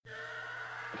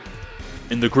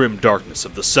In the grim darkness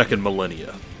of the second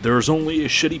millennia, there is only a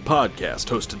shitty podcast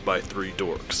hosted by three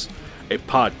dorks. A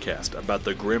podcast about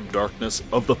the grim darkness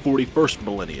of the 41st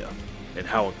millennia, and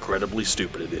how incredibly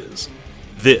stupid it is.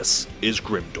 This is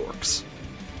Grim Dorks.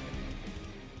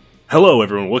 Hello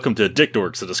everyone, welcome to Dick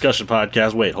Dorks, a discussion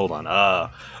podcast. Wait, hold on.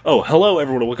 Hello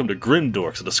everyone, welcome to Grim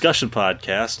Dorks, a discussion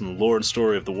podcast on the lore and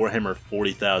story of the Warhammer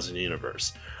 40,000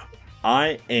 universe.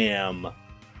 I am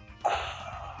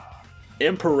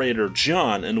Imperator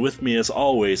John, and with me as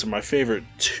always are my favorite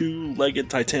two-legged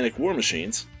Titanic war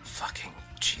machines. Fucking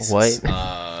Jesus. What?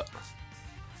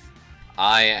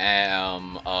 I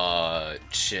am,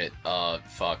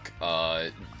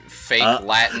 fake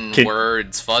Latin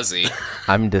words fuzzy.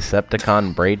 I'm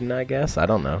Decepticon Braden, I guess? I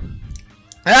don't know.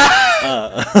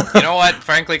 You know what?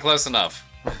 Frankly, close enough.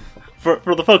 For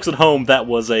the folks at home, that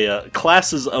was a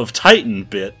Classes of Titan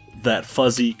bit that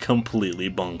Fuzzy completely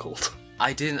bungled.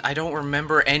 I don't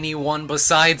remember anyone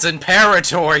besides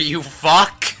Imperator, you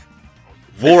fuck!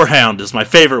 Warhound is my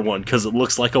favorite one, because it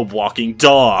looks like a walking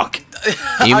dog.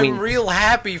 I'm real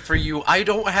happy for you. I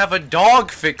don't have a dog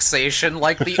fixation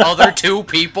like the other two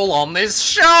people on this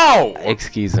show!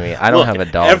 Excuse me, I don't have a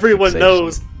dog Everyone fixation.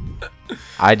 knows.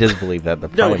 I just believe that the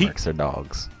Primarchs are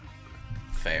dogs.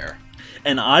 Fair.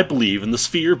 And I believe in the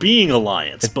Sphere Being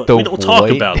Alliance, but The we don't talk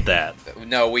what? about that.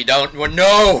 No, we don't.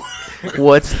 No!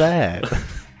 What's that?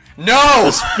 No!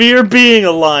 The Sphere Being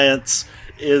Alliance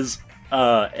is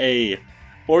a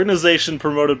organization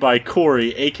promoted by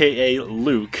Corey, aka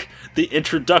Luke, the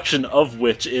introduction of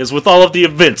which is, with all of the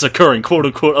events occurring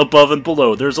quote-unquote above and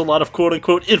below, there's a lot of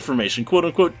quote-unquote information,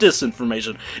 quote-unquote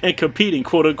disinformation, and competing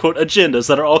quote-unquote agendas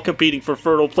that are all competing for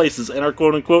fertile places in our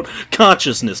quote-unquote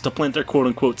consciousness to plant their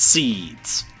quote-unquote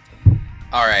seeds.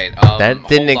 Alright, That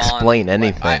didn't hold on. explain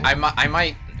anything. I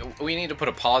might... We need to put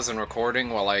a pause in recording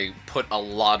while I put a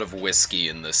lot of whiskey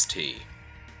in this tea.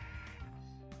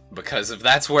 Because if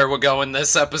that's where we're going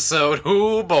this episode,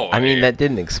 oh boy. I mean, that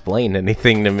didn't explain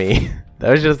anything to me.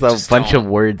 That was just a bunch of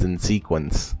words in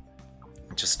sequence.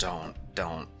 Just don't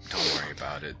worry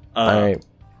about it. Alright.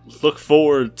 Look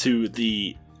forward to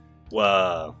the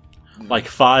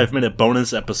 5-minute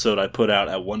bonus episode I put out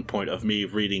at one point of me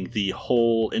reading the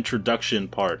whole introduction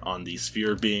part on the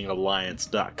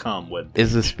SphereBeingAlliance.com webpage.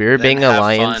 Is the Sphere Then Being have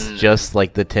Alliance fun. just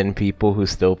like the 10 people who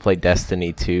still play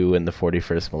Destiny 2 in the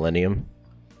 41st millennium?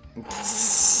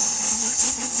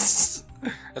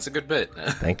 That's a good bit.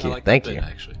 Thank I you, like thank that you. bit,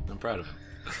 actually. I'm proud of it.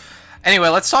 Anyway,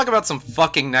 let's talk about some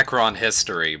fucking Necron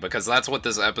history, because that's what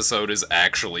this episode is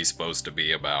actually supposed to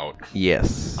be about.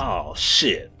 Yes. Oh,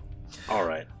 shit.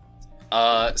 Alright.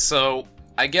 So,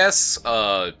 I guess,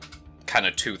 kind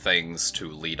of two things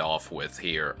to lead off with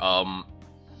here.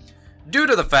 Due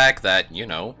to the fact that,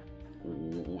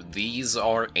 these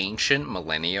are ancient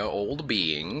millennia-old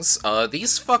beings,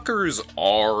 these fuckers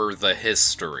are the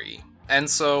history. And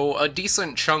so, a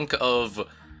decent chunk of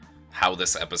how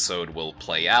this episode will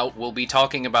play out will be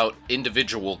talking about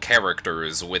individual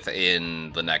characters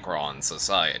within the Necron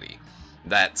society.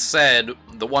 That said,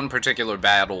 the one particular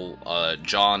battle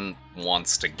John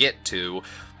wants to get to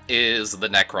is the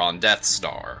Necron Death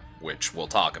Star, which we'll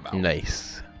talk about.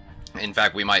 Nice. In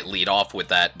fact, we might lead off with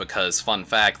that because, fun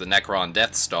fact, the Necron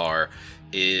Death Star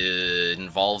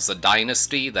involves a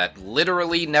dynasty that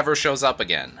literally never shows up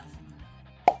again.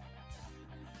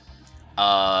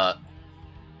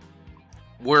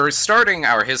 We're starting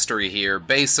our history here.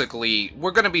 Basically,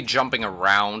 we're going to be jumping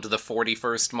around the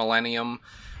 41st millennium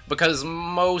because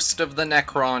most of the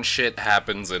Necron shit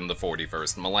happens in the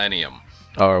 41st millennium.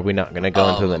 Oh, are we not going to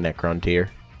go into the Necron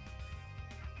tier?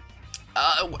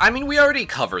 We already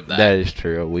covered that. That is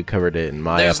true. We covered it in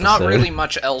my There's episode. not really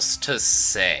much else to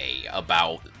say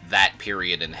about that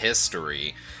period in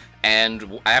history,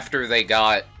 and after they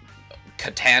got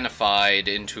Catanified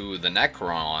into the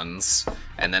Necrons,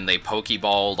 and then they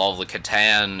Pokeballed all the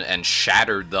Catan and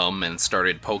shattered them and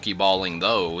started Pokeballing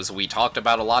those, we talked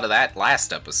about a lot of that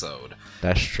last episode.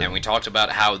 That's true. And we talked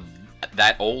about how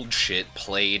that old shit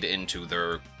played into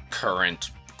their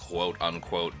current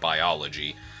quote-unquote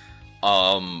biology.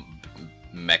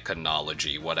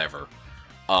 Mechanology, whatever.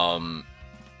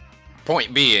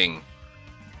 Point being,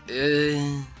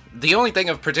 the only thing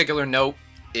of particular note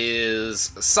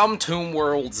is some tomb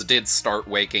worlds did start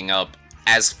waking up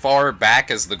as far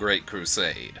back as the Great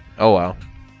Crusade. Oh, wow.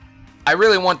 I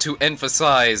really want to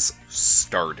emphasize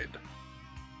started.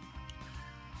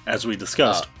 As we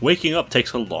discussed, waking up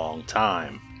takes a long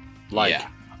time. Yeah.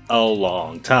 A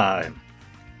long time.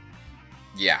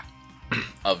 Yeah.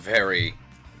 A very,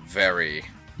 very,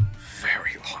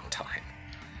 very long time.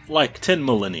 Like 10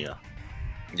 millennia.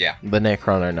 Yeah. The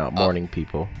Necron are not morning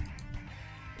people.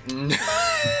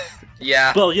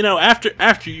 Yeah. Well,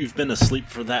 after you've been asleep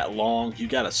for that long, you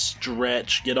gotta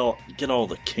stretch, get all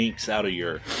the kinks out of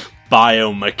your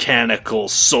biomechanical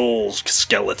soul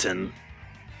skeleton.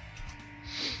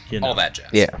 All that jazz.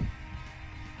 Yeah.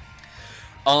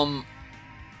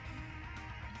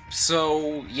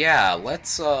 So, yeah,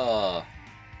 let's, I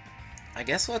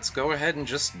guess let's go ahead and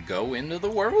just go into the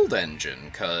world engine,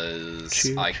 because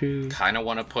I kind of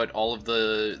want to put all of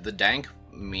the dank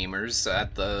memers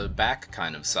at the back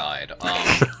kind of side.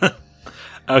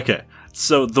 Okay,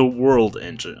 so the world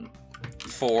engine.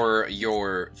 For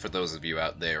those of you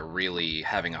out there really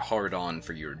having a hard-on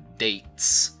for your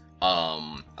dates,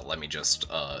 let me just,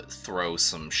 throw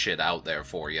some shit out there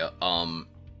for you.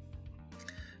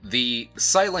 The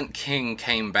Silent King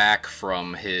came back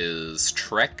from his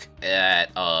trek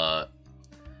at, okay,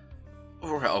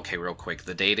 real quick,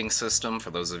 the dating system,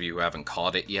 for those of you who haven't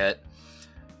caught it yet,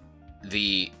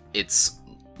 it's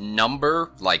number,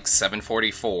 like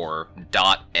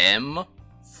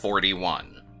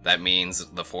 744.M41. That means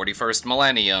the 41st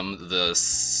millennium, the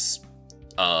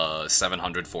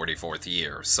 744th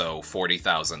year, so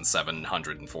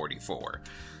 40,744.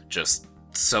 Just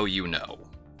so you know.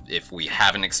 If we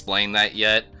haven't explained that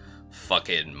yet,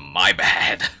 fucking my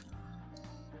bad.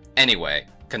 Anyway,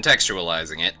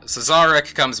 contextualizing it,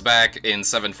 Cesarek comes back in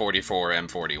 744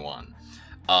 M41.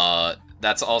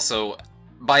 That's also,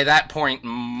 by that point,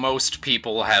 most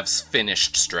people have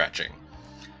finished stretching.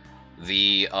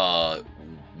 The,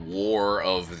 war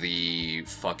of the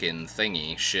fucking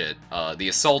thingy, shit, the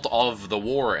assault of the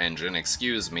war engine,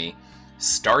 excuse me,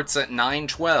 starts at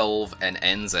 9:12 and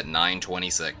ends at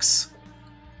 9:26.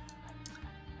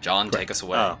 John, take us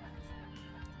away.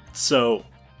 So,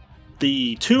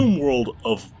 the tomb world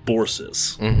of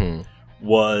Borsis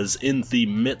was in the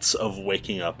midst of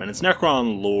waking up, and its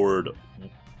Necron Lord,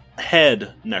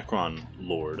 head Necron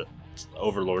Lord,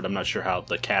 Overlord, I'm not sure how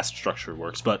the caste structure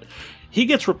works, but he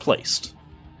gets replaced.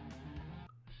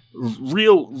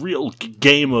 Real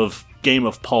Game of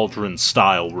Pauldron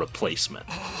style replacement.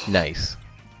 Nice.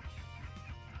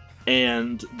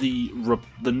 And the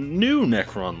new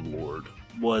Necron Lord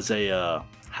was a,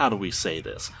 how do we say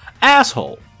this?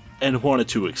 Asshole, and wanted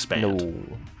to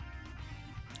expand.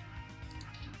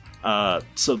 No.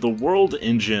 So the world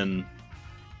engine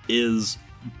is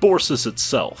Borsis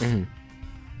itself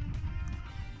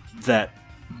that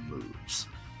moves.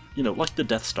 Like the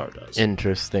Death Star does.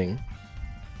 Interesting.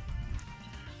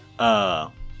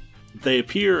 They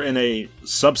appear in a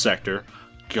subsector.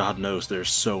 God knows there's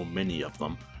so many of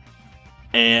them.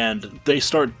 And they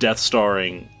start Death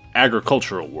Starring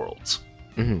agricultural worlds.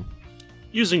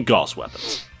 Using Gauss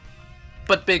weapons.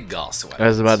 But big Gauss weapons. I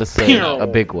was about to say, a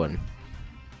big one.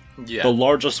 Yeah. The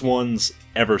largest ones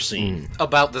ever seen.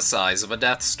 About the size of a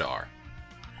Death Star.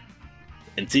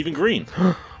 And it's even green.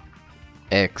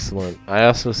 Excellent. I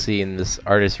also see in this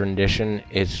artist rendition,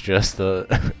 it's just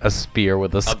a spear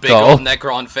with a skull. A big old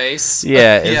Necron face.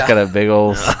 Yeah, it's got a big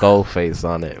old skull face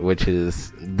on it, which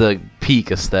is the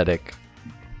peak aesthetic.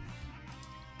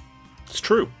 It's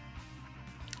true.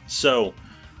 So,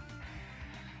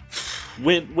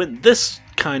 when this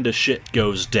kind of shit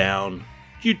goes down,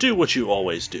 you do what you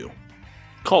always do.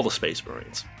 Call the Space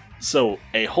Marines. So,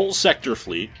 a whole sector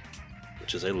fleet,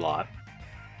 which is a lot,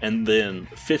 and then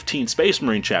 15 Space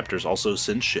Marine chapters also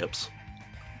send ships.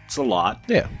 It's a lot.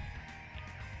 Yeah.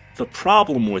 The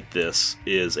problem with this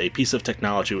is a piece of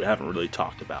technology we haven't really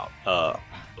talked about.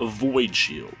 Void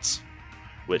shields,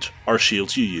 which are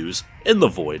shields you use in the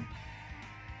void.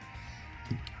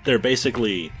 They're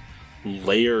basically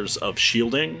layers of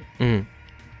shielding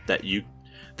that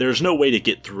there's no way to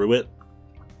get through it.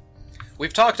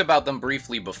 We've talked about them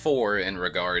briefly before in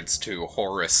regards to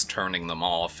Horus turning them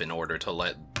off in order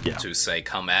to to say,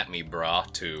 come at me, brah,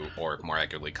 or more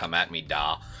accurately, come at me,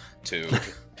 da, to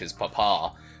his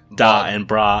papa. Da and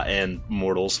bra and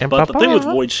mortals. And but papa. The thing with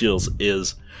void shields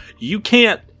is you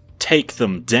can't take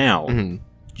them down.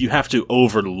 You have to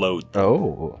overload them.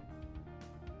 Oh.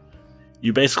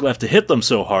 You basically have to hit them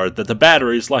so hard that the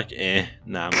battery's like,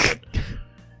 nah, I'm good.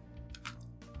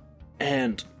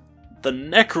 And the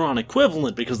Necron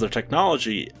equivalent, because their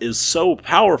technology is so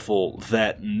powerful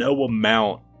that no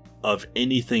amount of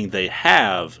anything they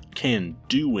have can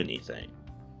do anything.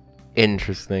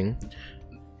 Interesting.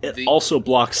 It also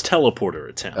blocks teleporter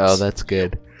attempts. Oh, that's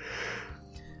good.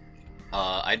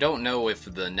 I don't know if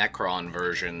the Necron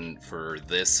version for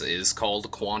this is called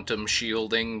quantum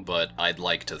shielding, but I'd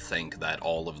like to think that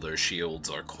all of their shields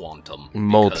are quantum.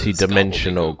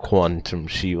 Multi-dimensional quantum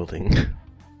shielding.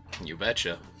 You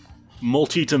betcha.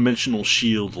 Multi-dimensional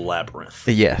shield labyrinth.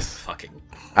 Yes. Fucking.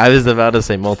 I was about to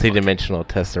say multi-dimensional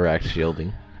tesseract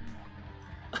shielding.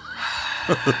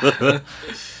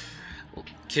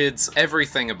 Kids,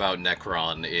 everything about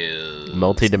Necron is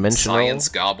Multidimensional science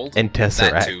gobbled and That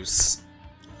Tesseract. too.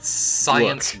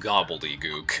 Science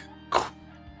gobbledygook.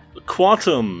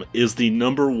 Quantum is the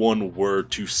number one word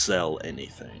to sell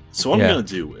anything. So what I'm Yeah. going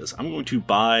to do is I'm going to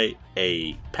buy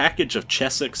a package of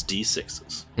Chessex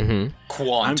D6s. Mm-hmm.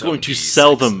 Quantum. I'm going to D6s.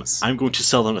 sell them. I'm going to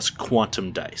sell them as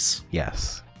quantum dice.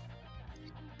 Yes.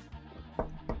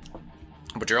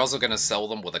 But you're also going to sell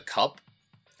them with a cup,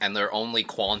 and they're only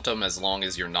quantum as long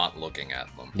as you're not looking at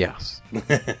them. Yes.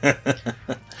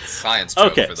 Science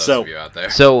joke Okay, for those so- of you out there.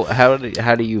 So how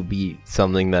do you beat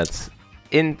something that's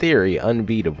in theory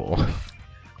unbeatable?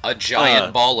 A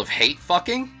giant ball of hate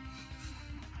fucking?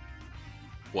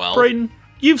 Well, Brayden,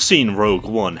 you've seen Rogue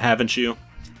One, haven't you?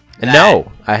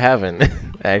 No, I haven't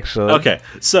actually. Okay,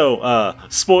 so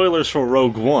spoilers for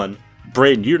Rogue One.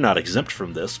 Brayden, you're not exempt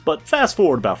from this, but fast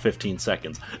forward about 15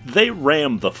 seconds. They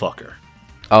ram the fucker.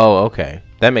 Oh, okay.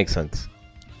 That makes sense.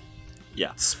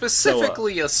 Yeah.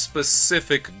 specifically a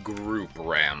specific group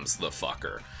rams the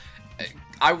fucker.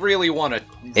 I really want to.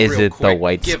 Is it the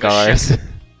White Scars?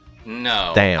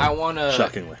 No. Damn. I want to.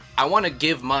 Shockingly. I want to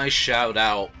give my shout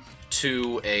out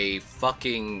to a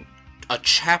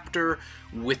chapter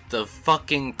with the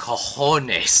fucking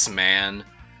cojones, man.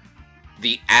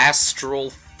 The Astral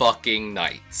fucking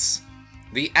Knights.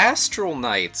 The Astral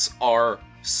Knights are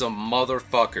some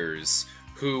motherfuckers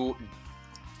who,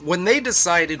 when they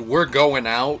decided we're going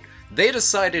out, they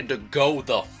decided to go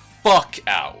the fuck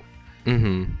out.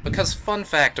 Mm-hmm. Because fun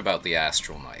fact about the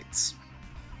Astral Knights,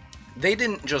 they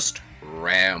didn't just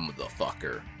ram the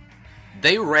fucker.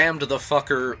 They rammed the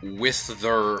fucker with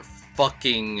their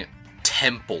fucking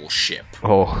temple ship.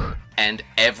 Oh, And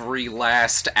every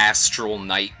last Astral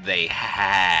Knight they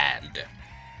had.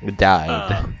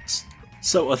 died.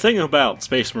 So a thing about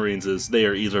Space Marines is they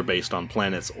are either based on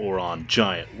planets or on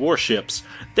giant warships.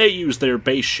 They use their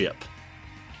base ship,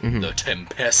 The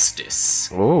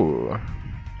Tempestus. Oh.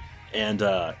 and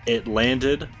it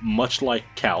landed much like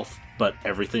Calth, but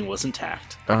everything was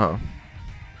intact. Uh-huh.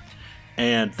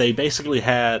 And they basically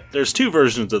had... There's two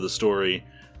versions of the story.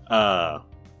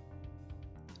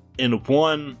 In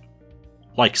one,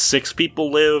 like 6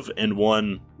 people live, and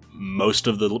one, most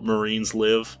of the Marines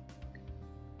live.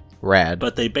 Rad.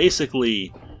 But they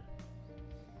basically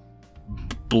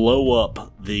blow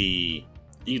up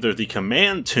either the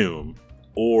command tomb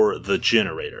or the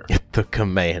generator. The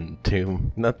command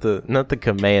tomb. Not the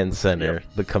command center. Yep.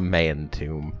 The command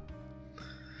tomb.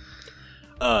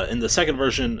 In the second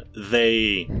version,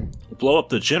 they blow up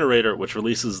the generator, which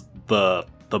releases the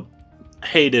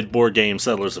hated board game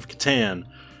Settlers of Catan,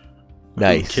 who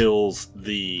Nice. kills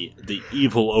the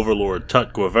evil overlord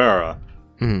Tut Guevara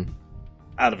Mhm.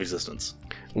 out of existence.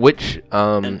 Which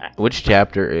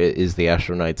chapter is the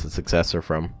Astral Knights a successor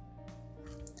from?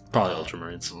 Probably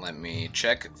Ultramarines. Let me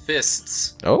check.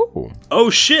 Fists. Oh. Oh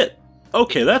shit!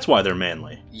 Okay, that's why they're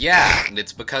manly. Yeah,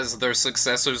 it's because they're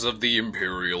successors of the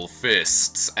Imperial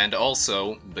Fists, and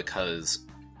also because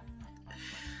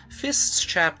Fists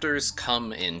chapters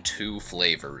come in 2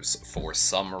 flavors for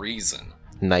some reason.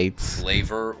 Knights.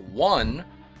 Flavor 1,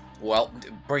 well,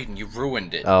 Brayden, you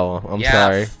ruined it. Oh, I'm yeah,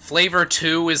 sorry. Flavor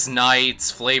 2 is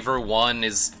Knights, Flavor 1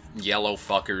 is yellow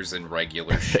fuckers and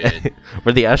regular shit.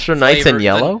 Were the Astral Knights in Flavor-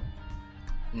 yellow?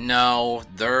 No,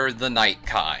 they're the Knight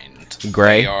kind.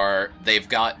 Gray?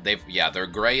 They're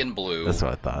gray and blue. That's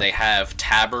what I thought. They have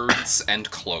tabards and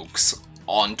cloaks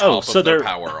on top so of their they're-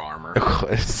 power armor.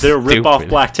 They're rip-off Stupid.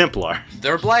 Black Templar.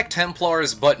 They're Black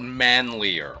Templars, but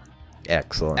manlier.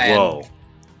 Excellent. And- Whoa.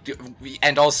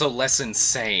 And also less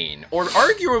insane. Or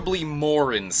arguably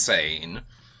more insane.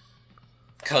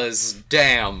 'Cause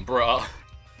damn, bruh.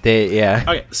 Yeah.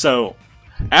 Okay, so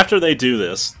after they do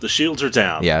this, the shields are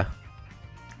down. Yeah.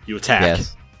 You attack.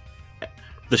 Yes.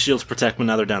 The shields protect when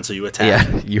now they're down, so you attack.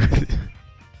 Yeah. You.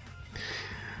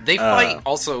 They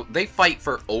fight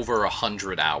for over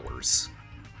 100 hours.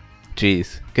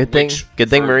 Jeez. Good thing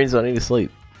for- Marines don't need to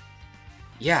sleep.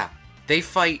 Yeah, they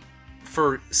fight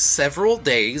for several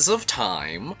days of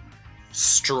time,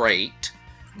 straight,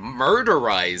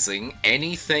 murderizing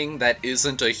anything that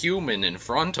isn't a human in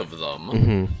front of them,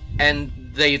 Mm-hmm. and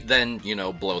they then,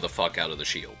 blow the fuck out of the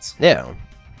shields. Yeah.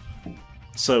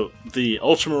 So the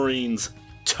Ultramarines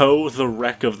tow the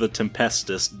wreck of the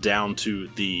Tempestus down to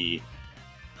the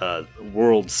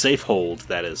world safehold,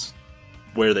 that is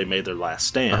where they made their last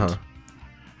stand. Uh-huh.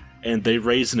 And they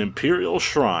raise an Imperial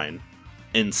shrine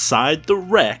inside the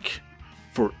wreck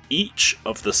for each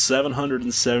of the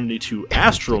 772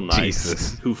 Astral Knights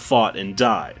Jesus. who fought and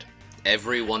died.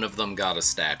 Every one of them got a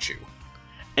statue.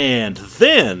 And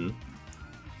then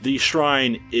the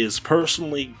shrine is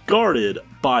personally guarded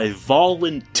by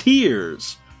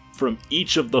volunteers from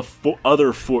each of the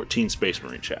other 14 Space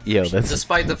Marine chapters. Yo, that's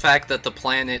Despite the fact that the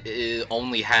planet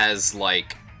only has,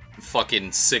 like,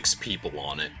 fucking 6 people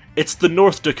on it. It's the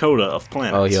North Dakota of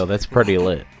planets. oh, yo, that's pretty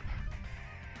lit.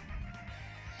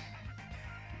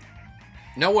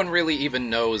 No one really even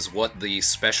knows what the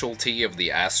specialty of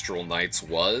the Astral Knights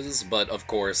was, but of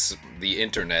course, the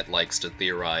internet likes to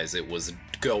theorize it was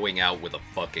going out with a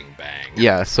fucking bang.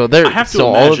 Yeah, so they're I have to so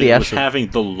all of imagine the it was astro- having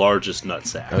the largest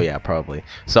nutsack. Oh yeah, probably.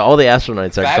 So all the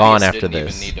astronauts are Fabius gone after didn't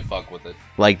this. even need to fuck with it.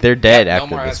 Like they're dead Yep, no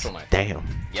after more this. astronauts. Damn.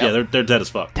 Yep. Yeah, they're dead as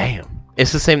fuck. Damn.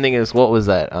 It's the same thing as what was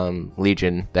that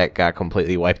Legion that got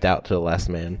completely wiped out to the last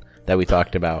man that we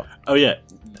talked about. Oh yeah,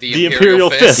 The Imperial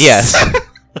Fist. Yes.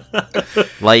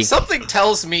 Like Something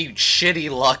tells me shitty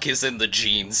luck is in the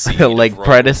gene seed. like of Rogue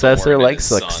predecessor, Thorn and like his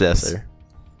sons. successor.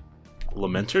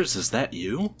 Lamenters, is that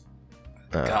you?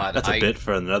 God, That's a bit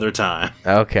for another time.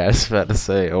 Okay, I was about to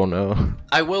say, oh no.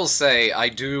 I will say, I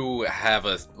do have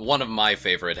one of my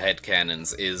favorite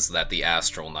headcanons is that the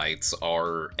Astral Knights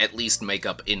are, at least make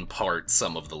up in part,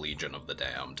 some of the Legion of the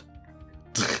Damned.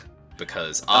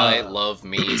 Because I love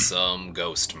me some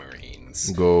Ghost Marines.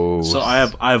 Go. So I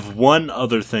have one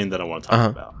other thing that I want to talk Uh-huh.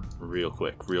 about. Real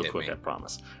quick, Hit me. I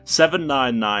promise.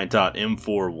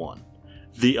 799.m41.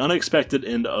 The unexpected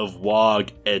end of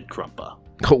WOG Ed Krumpa.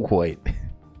 Oh wait.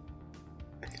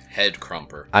 Head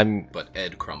Crumper, I'm but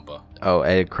Ed Crumpa. oh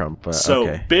Ed Crump. So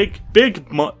Okay. big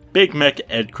mech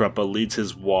Ed Krumpa leads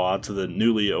his WA to the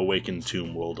newly awakened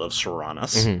tomb world of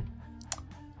Serranus. Mhm.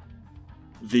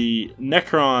 The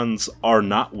Necrons are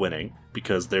not winning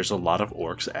because there's a lot of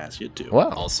orcs, as you do. Wow.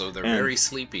 Also, they're And- very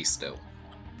sleepy still.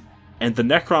 And the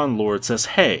Necron Lord says,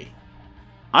 "Hey,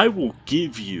 I will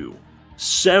give you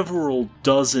several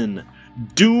dozen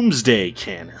doomsday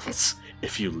cannons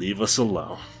if you leave us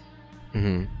alone."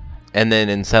 hmm And then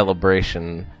in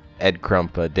celebration, Ed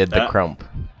Crump did the crump.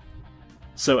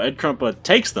 So Ed Krumpa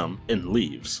takes them and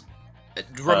leaves.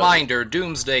 Reminder,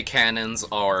 Doomsday Cannons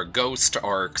are ghost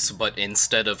arcs, but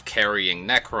instead of carrying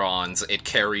Necrons, it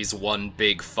carries one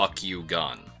big fuck you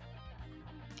gun.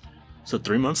 So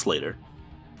 3 months later,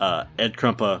 Ed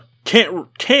Krumpa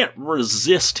can't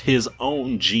resist his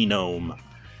own genome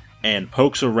and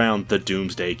pokes around the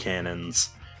Doomsday cannons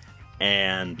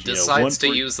and Decides to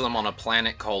use them on a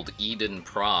planet called Eden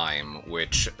Prime,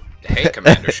 which, hey,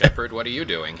 Commander Shepard, what are you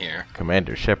doing here?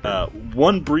 Commander Shepard.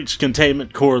 one breach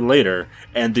containment core later,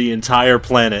 and the entire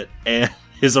planet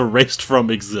is erased from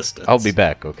existence. I'll be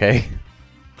back, okay?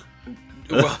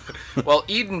 Well,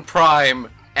 Eden Prime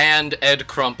and Ed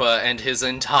Krumpa and his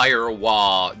entire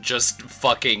WA just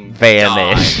fucking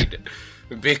Vanished. died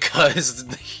because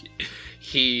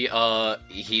he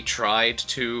tried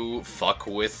to fuck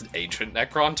with ancient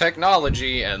Necron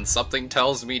technology, and something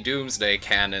tells me Doomsday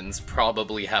Cannons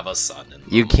probably have a son in them.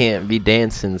 You can't be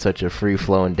dancing such a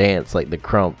free-flowing dance like the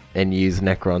Crump and use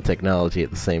Necron technology at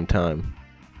the same time.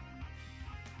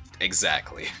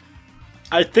 Exactly.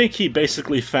 I think he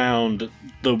basically found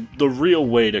the real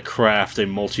way to craft a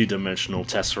multi-dimensional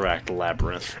Tesseract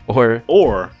labyrinth. Or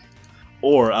Or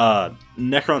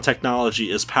Necron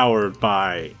technology is powered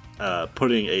by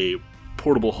putting a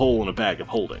portable hole in a bag of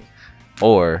holding.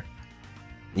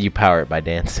 you power it by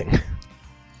dancing.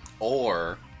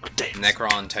 Or Damn.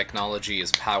 Necron technology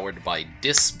is powered by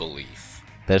disbelief.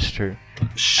 That's true.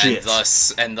 Shit.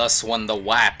 And thus when the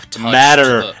WAP touched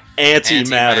Matter. the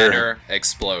Antimatter.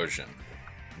 explosion.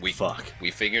 Fuck.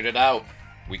 We figured it out.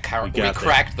 We got there.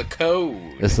 cracked the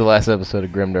code. This is the last episode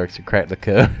of Grimdarks to crack the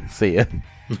code. See ya.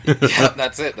 Yeah,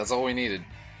 that's it. That's all we needed.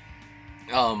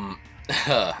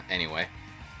 Anyway.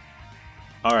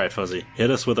 Alright, Fuzzy. Hit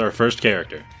us with our first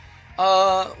character.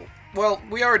 Well,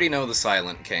 we already know the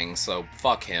Silent King, so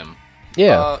fuck him.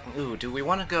 Yeah. Do we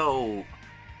want to go...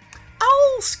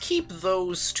 I'll keep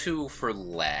those two for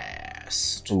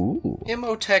last. Ooh.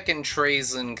 Imhotep and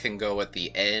Trazen can go at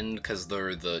the end, because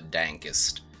they're the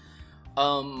dankest.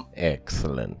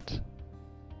 Excellent.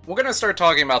 We're gonna start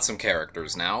talking about some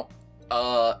characters now.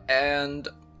 And...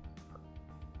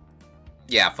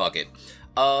 Yeah, fuck it.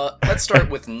 Let's start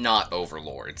with not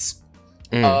overlords.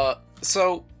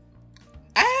 So,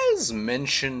 as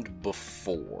mentioned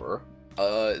before,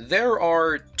 there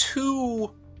are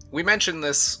two... We mentioned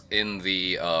this in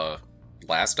the,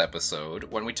 last episode,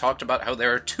 when we talked about how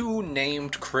there are two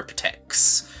named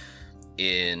cryptechs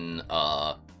in,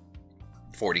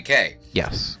 40k.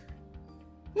 Yes.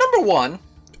 Number one,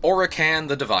 Orican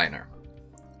the Diviner.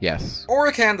 Yes.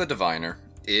 Orican the Diviner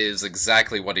is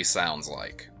exactly what he sounds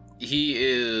like. He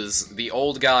is the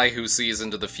old guy who sees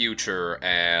into the future,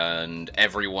 and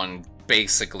everyone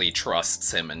basically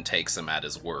trusts him and takes him at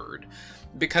his word.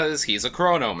 Because he's a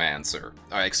chronomancer.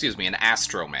 An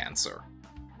astromancer.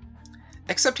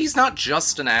 Except he's not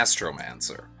just an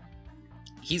astromancer.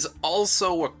 He's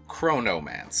also a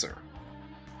chronomancer.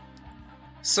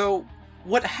 So,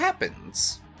 what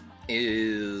happens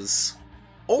is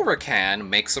Orican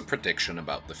makes a prediction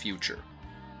about the future.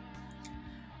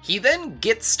 He then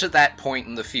gets to that point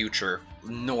in the future,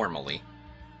 normally.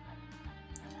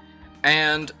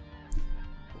 And,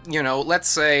 let's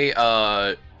say,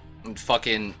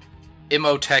 fucking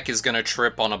Imhotep is gonna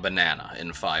trip on a banana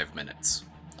in 5 minutes.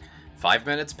 5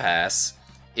 minutes pass,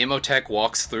 Imhotep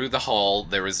walks through the hall,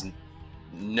 there is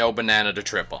no banana to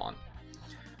trip on.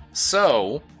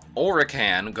 So,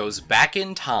 Orican goes back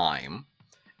in time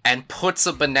and puts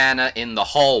a banana in the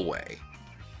hallway.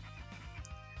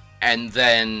 And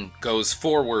then goes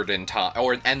forward in time,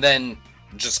 and then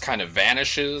just kind of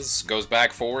vanishes, goes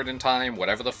back forward in time,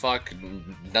 whatever the fuck.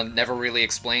 Never really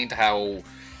explained how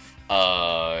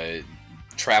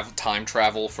time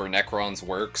travel for Necrons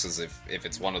works, as if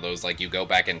it's one of those, like, you go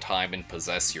back in time and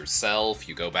possess yourself,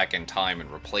 you go back in time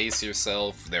and replace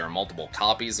yourself, there are multiple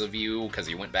copies of you, because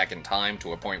you went back in time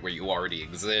to a point where you already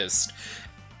exist,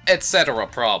 etc.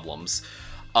 problems.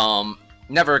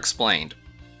 Never explained.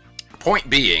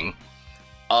 Point being,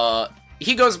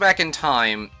 he goes back in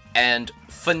time and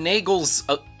finagles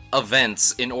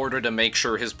events in order to make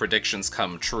sure his predictions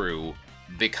come true,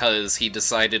 because he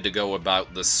decided to go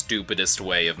about the stupidest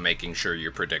way of making sure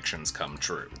your predictions come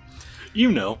true.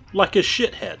 Like a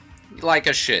shithead. Like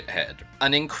a shithead.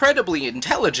 An incredibly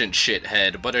intelligent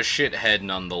shithead, but a shithead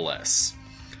nonetheless.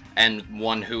 And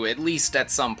one who, at least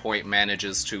at some point,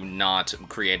 manages to not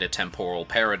create a temporal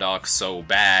paradox so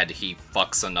bad he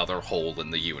fucks another hole in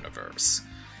the universe.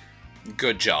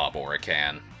 Good job,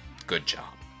 Orican. Good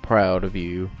job. Proud of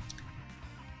you.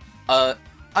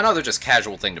 Another just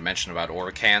casual thing to mention about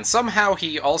Orican, somehow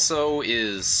he also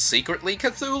is secretly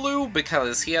Cthulhu,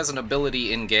 because he has an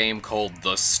ability in-game called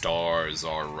The Stars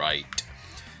Are Right.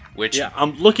 Which... Yeah,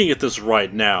 I'm looking at this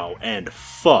right now, and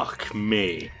fuck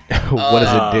me. What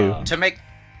does it do?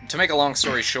 To make a long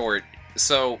story short,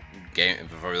 so,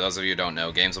 for those of you who don't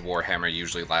know, games of Warhammer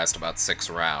usually last about 6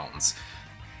 rounds.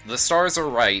 The Stars Are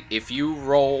Right, if you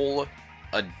roll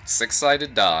a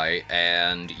 6-sided die,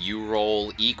 and you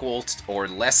roll equal or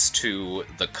less to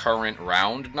the current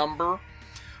round number,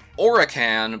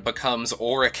 Orican becomes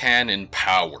Orican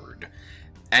Empowered.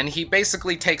 And he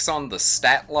basically takes on the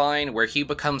stat line where he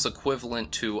becomes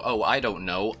equivalent to,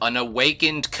 an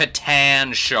awakened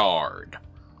Catan shard.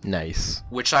 Nice.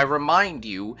 Which, I remind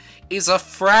you, is a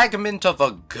fragment of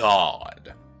a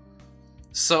god.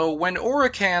 So when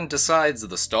Orican decides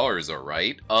the stars are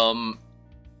right,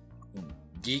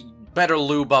 you better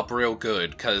lube up real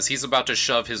good, cause he's about to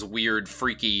shove his weird,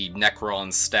 freaky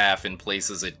Necron staff in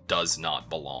places it does not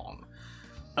belong.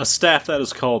 A staff that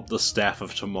is called the Staff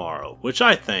of Tomorrow, which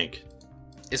I think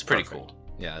is pretty cool.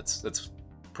 Yeah, it's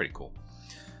pretty cool.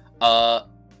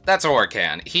 That's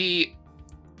Orican. He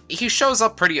shows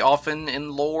up pretty often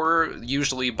in lore,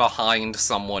 usually behind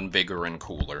someone bigger and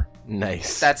cooler.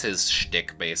 Nice. That's his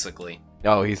shtick, basically.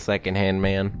 Oh, he's second-hand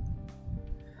man?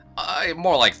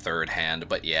 More like third hand,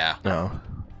 but yeah. No.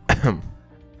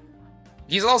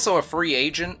 He's also a free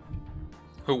agent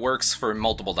who works for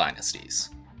multiple dynasties.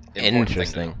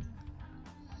 Interesting.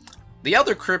 The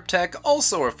other Cryptek,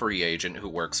 also a free agent who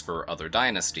works for other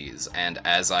dynasties, and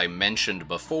as I mentioned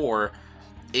before,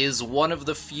 is one of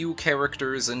the few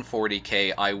characters in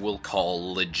 40k I will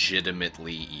call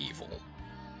legitimately evil.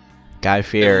 Guy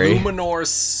Fieri.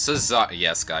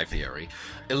 Yes, Guy Fieri.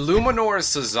 Illuminor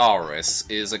Caesaris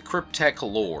is a Cryptek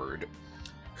lord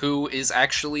who is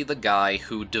actually the guy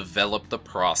who developed the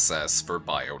process for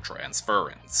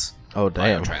biotransference. Oh,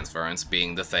 damn. Biotransference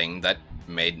being the thing that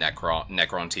made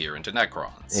Necrontyr into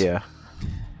Necrons. Yeah.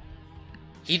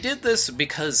 He did this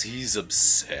because he's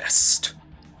obsessed.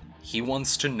 He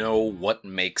wants to know what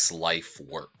makes life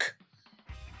work.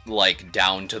 Like,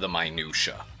 down to the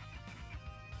minutia.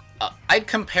 I'd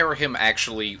compare him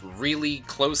actually really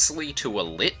closely to a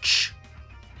Lich.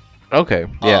 Okay,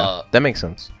 yeah, that makes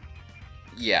sense.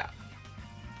 Yeah.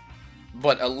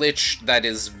 But a Lich that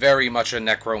is very much a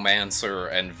necromancer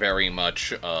and very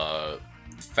much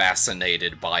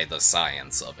fascinated by the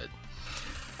science of it.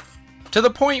 To the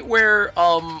point where,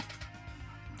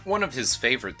 one of his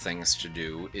favorite things to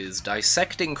do is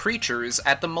dissecting creatures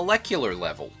at the molecular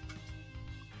level.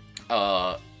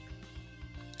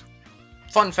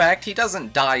 Fun fact, he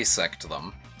doesn't dissect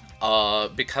them,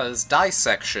 because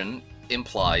dissection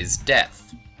implies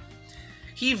death.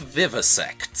 He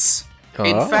vivisects.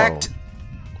 In fact,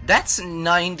 That's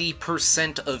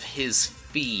 90% of his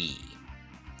fee.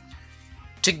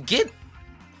 To get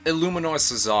Illuminor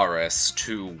Caesaris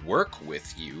to work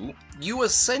with you, you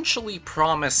essentially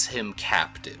promise him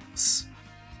captives.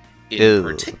 In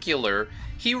particular,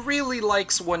 he really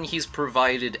likes when he's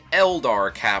provided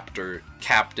Eldar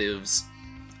captives,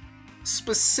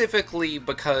 specifically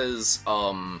because,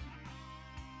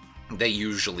 they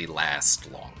usually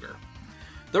last longer.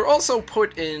 They're also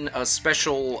put in a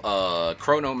special,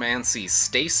 chronomancy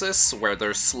stasis, where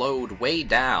they're slowed way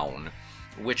down,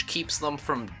 which keeps them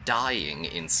from dying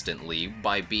instantly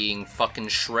by being fucking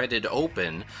shredded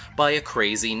open by a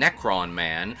crazy Necron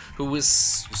man who is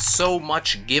so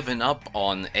much given up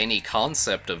on any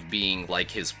concept of being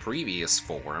like his previous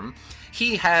form.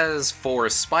 He has 4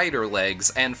 spider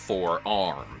legs and 4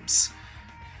 arms.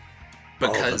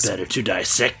 Because all the better to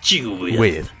dissect you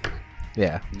with.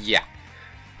 Yeah. Yeah.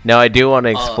 Now, I do want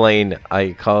to explain,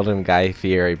 I called him Guy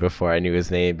Fieri before I knew his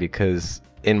name, because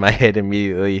in my head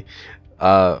immediately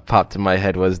popped in my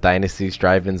head was Dynasties,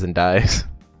 Drive-Ins, and Dives.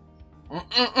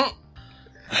 I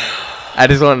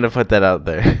just wanted to put that out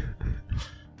there.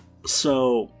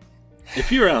 So,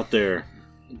 if you're out there,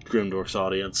 Grimdork's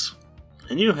audience,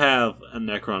 and you have a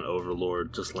Necron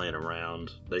Overlord just laying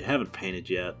around, they haven't painted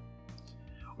yet,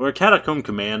 or a Catacomb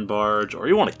Command Barge, or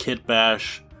you want a Kit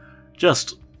Bash,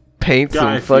 just paint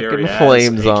Guy some Fieri fucking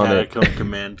flames on Catacomb it.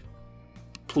 Command.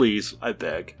 Please, I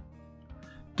beg.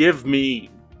 Give me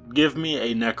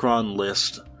a Necron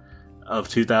list of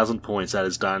 2,000 points that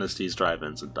is Dynasties,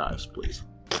 Drive-Ins, and Dives, please.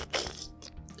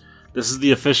 This is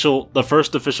the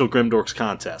first official Grimdorks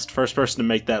contest. First person to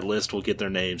make that list will get their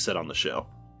name said on the show.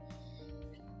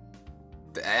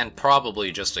 And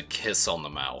probably just a kiss on the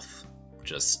mouth.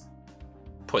 Just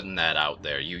putting that out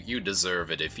there. You deserve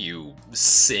it if you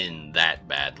sin that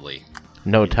badly.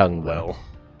 No tongue, though.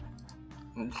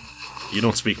 You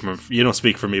don't speak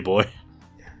for me, boy.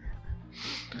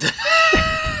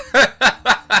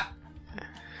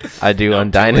 I do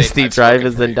on Dynasty,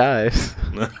 Drive-Ins, and Dives.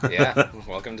 Yeah,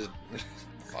 welcome to...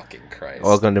 Fucking Christ.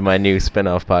 Welcome to my new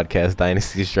spin-off podcast,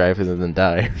 Dynasties, Drive-Ins, and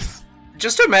Dives.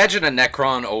 Just imagine a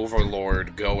Necron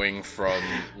Overlord going from,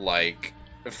 like,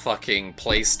 fucking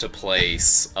place to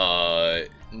place,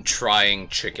 trying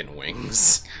chicken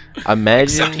wings. Imagine...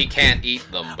 Except he can't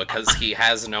eat them because he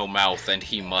has no mouth and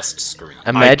he must scream.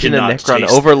 Imagine a Necron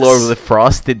Overlord with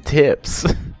frosted tips.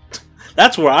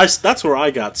 That's where I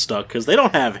got stuck, because they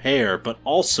don't have hair, but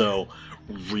also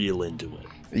real into it.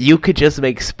 You could just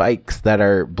make spikes that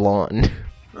are blonde.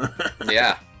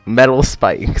 Yeah. Metal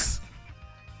spikes.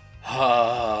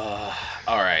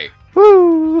 Alright.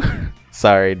 Woo!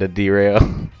 Sorry to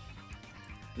derail.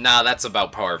 Nah, that's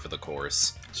about par for the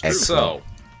course. Excellent.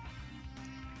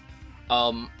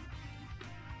 So,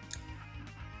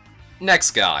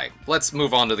 next guy. Let's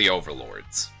move on to the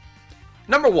Overlords.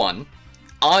 Number 1,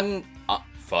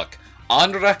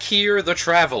 Anrakir the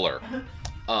Traveler.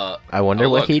 I wonder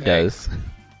what he does.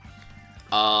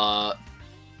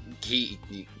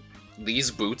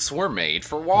 These boots were made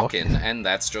for walking, and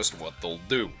that's just what they'll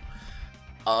do.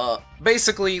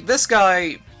 Basically, this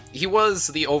guy, he was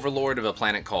the overlord of a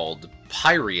planet called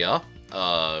Pyria,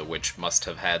 which must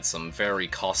have had some very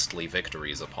costly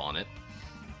victories upon it.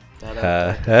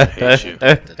 That's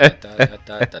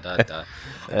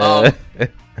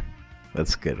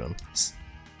a good one.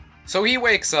 So he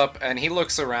wakes up and he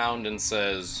looks around and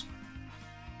says,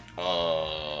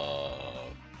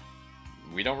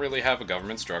 we don't really have a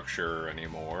government structure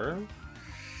anymore.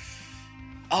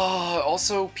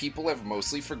 Also, people have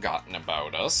mostly forgotten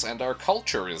about us, and our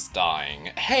culture is dying.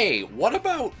 Hey, what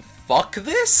about fuck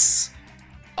this?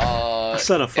 I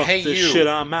said fuck hey, this you. shit,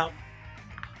 I'm out.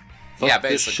 Fuck yeah,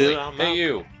 this basically. shit, I'm Hey, out.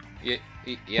 you.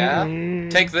 Yeah?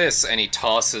 Take this, and he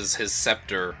tosses his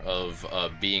scepter of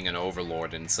being an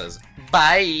overlord and says,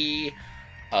 bye!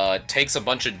 Takes a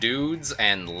bunch of dudes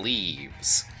and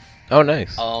leaves. Oh,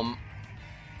 nice.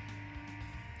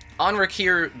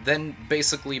 Anrakir then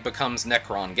basically becomes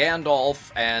Necron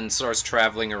Gandalf and starts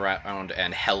traveling around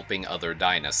and helping other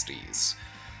dynasties.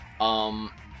 Now,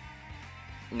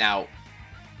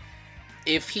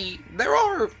 there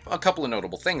are a couple of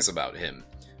notable things about him.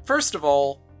 First of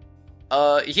all,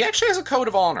 he actually has a code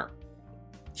of honor.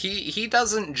 He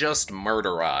doesn't just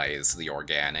murderize the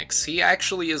organics, he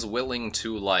actually is willing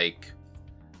to, like,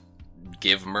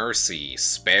 give mercy,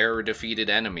 spare defeated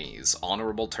enemies,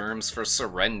 honorable terms for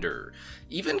surrender,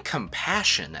 even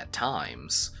compassion at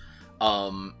times.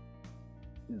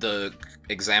 The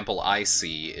example I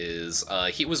see is,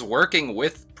 he was working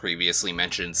with previously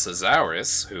mentioned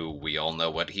Caesaris, who we all know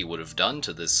what he would have done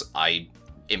to this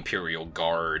Imperial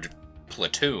Guard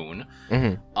platoon.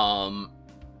 Mm-hmm.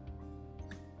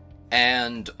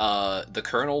 and the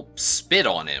colonel spit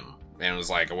on him and was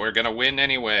like, we're gonna win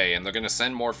anyway, and they're gonna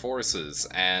send more forces,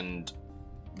 and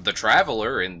the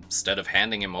Traveler, instead of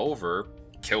handing him over,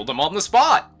 killed him on the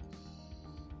spot.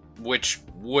 Which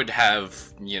would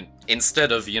have,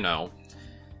 instead of,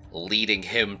 leading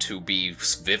him to be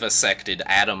vivisected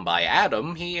atom by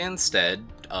atom, he instead,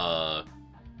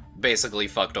 basically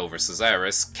fucked over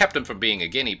Caesarus, kept him from being a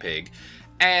guinea pig,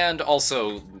 and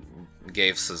also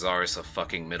gave Caesarus a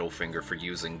fucking middle finger for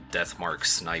using Deathmark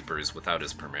snipers without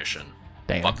his permission.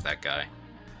 Damn. Fuck that guy.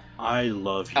 I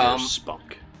love your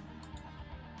spunk.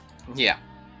 Yeah.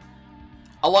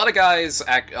 A lot of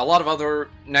other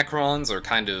Necrons are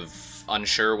kind of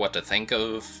unsure what to think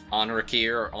of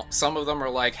Anrakyr. Some of them are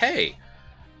like, hey,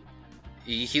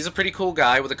 he's a pretty cool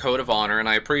guy with a code of honor, and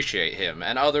I appreciate him.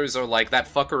 And others are like,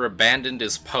 that fucker abandoned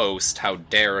his post, how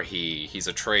dare he? He's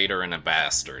a traitor and a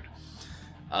bastard.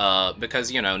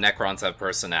 Because, Necrons have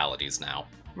personalities now.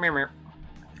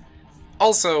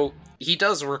 Also, he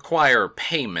does require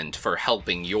payment for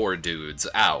helping your dudes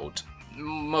out.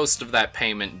 Most of that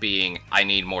payment being, I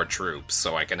need more troops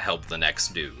so I can help the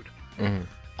next dude.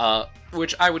 Mm-hmm.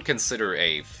 Which I would consider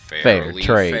a fairly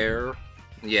fair.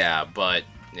 Yeah, but,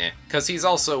 because he's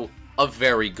also a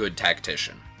very good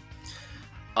tactician.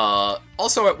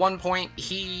 Also, at one point,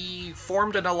 he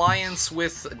formed an alliance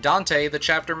with Dante, the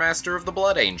chapter master of the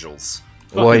Blood Angels.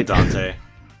 Fucking Dante.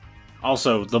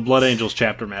 Also, the Blood Angels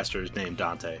chapter master is named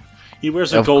Dante. He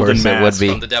wears a golden mask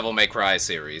from the Devil May Cry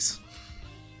series.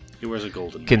 He wears a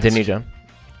golden Continue, mask. John.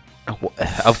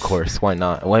 Of course, why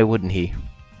not? Why wouldn't he?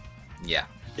 Yeah.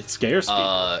 It scares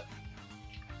people.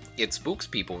 It spooks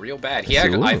people real bad.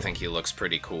 I think he looks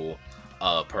pretty cool,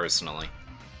 personally.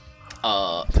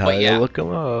 But yeah. Look him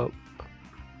up.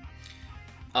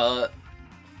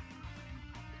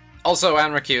 Also,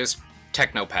 Anrakyr is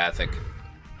technopathic.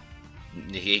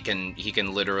 He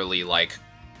can literally,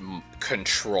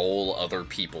 control other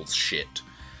people's shit.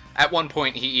 At one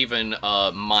point, he even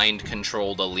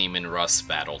mind-controlled a Leman Russ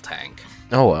battle tank.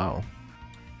 Oh, wow.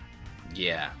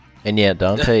 Yeah. And yeah,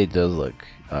 Dante does look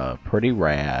pretty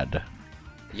rad.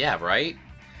 Yeah, right?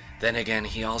 Then again,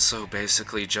 he also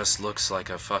basically just looks like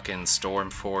a fucking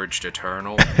Stormforged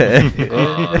Eternal.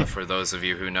 For those of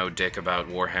you who know dick about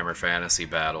Warhammer Fantasy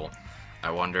Battle,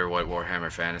 I wonder what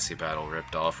Warhammer Fantasy Battle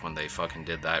ripped off when they fucking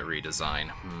did that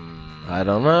redesign. I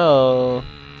don't know.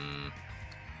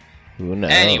 Who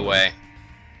knows? Anyway,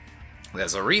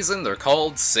 there's a reason they're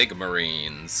called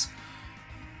Sigmarines.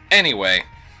 Anyway,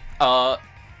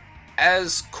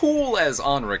 as cool as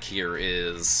Anrakyr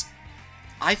is,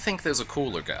 I think there's a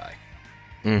cooler guy.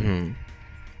 Mm-hmm.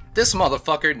 This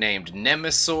motherfucker named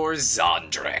Nemisor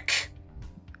Zondrek.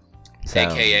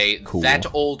 AKA cool.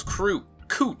 That Old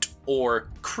Coot, or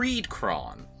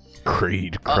Creedkron.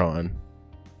 Creedkron.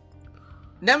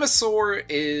 Nemisor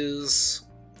is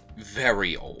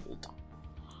very old.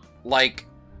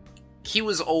 He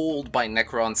was old by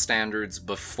Necron standards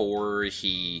before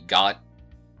he got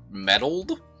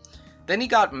meddled. Then he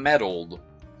got meddled,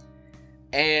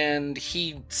 and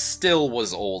he still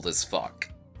was old as fuck.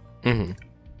 Mm-hmm.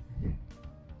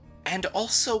 And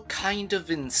also kind of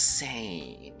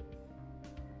insane.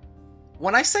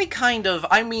 When I say kind of,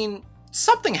 I mean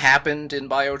something happened in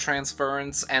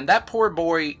biotransference, and that poor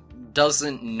boy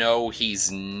doesn't know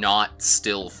he's not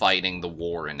still fighting the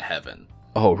war in heaven.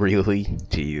 Oh, really?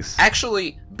 Jeez.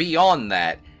 Actually, beyond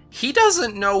that, he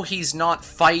doesn't know he's not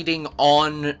fighting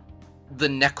on the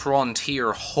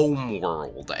Necrontyr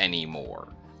homeworld anymore.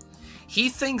 He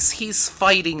thinks he's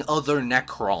fighting other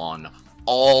Necron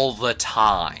all the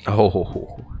time.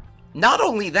 Oh. Not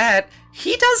only that,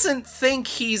 he doesn't think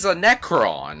he's a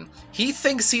Necron. He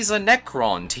thinks he's a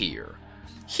Necrontyr.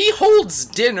 He holds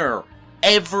dinner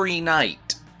every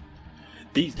night.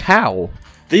 How?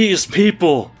 These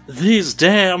people! These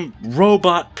damn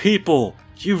robot people!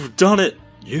 You've done it!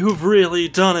 You've really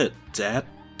done it! Dad?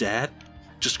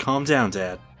 Just calm down,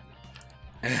 Dad.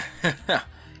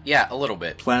 Yeah, a little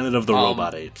bit. Planet of the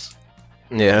Robot Apes.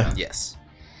 Yeah. Yes.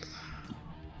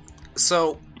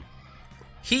 So,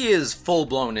 he is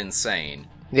full-blown insane.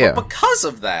 Yeah. But because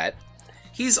of that,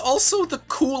 he's also the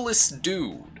coolest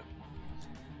dude.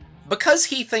 Because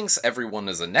he thinks everyone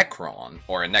is a Necron,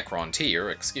 or a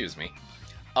Necrontyr, excuse me,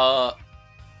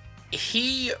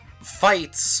 he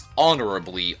fights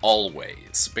honorably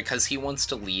always, because he wants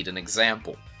to lead an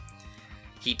example.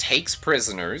 He takes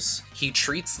prisoners, he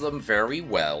treats them very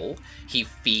well, he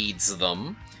feeds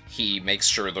them, he makes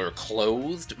sure they're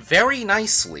clothed very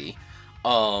nicely,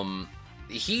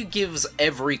 he gives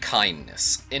every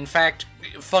kindness. In fact,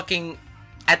 fucking,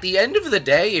 at the end of the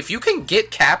day, if you can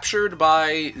get captured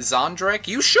by Zondrek,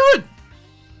 you should!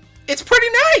 It's pretty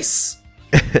nice!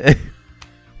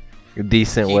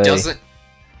 Decent He way. doesn't...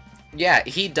 Yeah,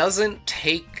 he doesn't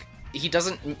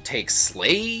take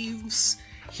slaves.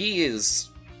 He is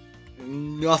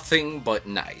nothing but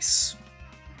nice.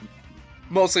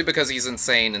 Mostly because he's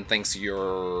insane and thinks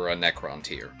you're a Necron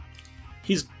tier.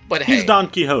 He's hey, Don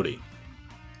Quixote.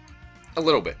 a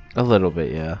little bit. A little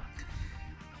bit, yeah.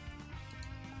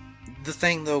 The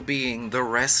thing, though, being the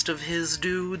rest of his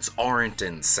dudes aren't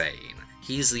insane.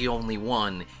 He's the only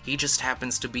one. He just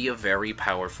happens to be a very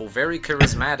powerful, very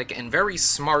charismatic, and very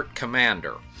smart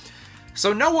commander.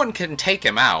 So no one can take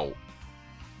him out.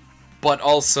 But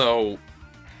also,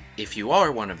 if you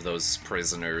are one of those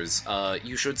prisoners,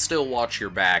 you should still watch your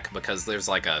back, because there's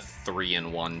like a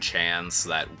 3-in-1 chance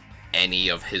that any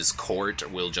of his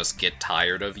court will just get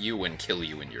tired of you and kill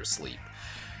you in your sleep.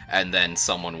 And then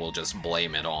someone will just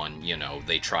blame it on,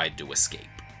 they tried to escape.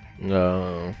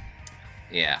 No.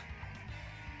 Yeah.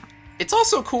 It's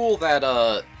also cool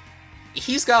that,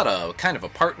 he's got a kind of a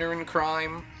partner in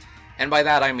crime, and by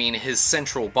that I mean his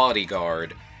central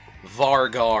bodyguard,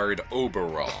 Vargard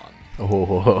Oberon.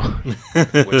 Oh.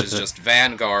 Which is just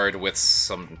Vanguard with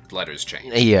some letters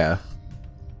changed. Yeah.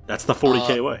 That's the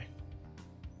 40k way.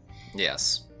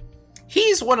 Yes.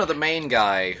 He's one of the main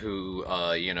guy who,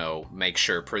 makes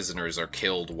sure prisoners are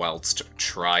killed whilst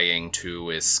trying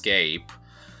to escape.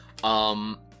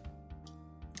 A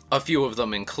few of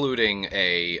them including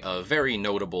a very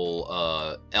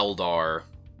notable Eldar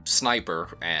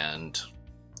sniper, and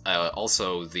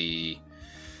also the,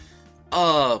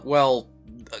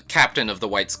 captain of the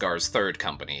White Scar's 3rd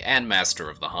Company, and master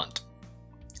of the hunt.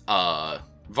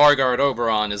 Vargard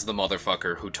Oberon is the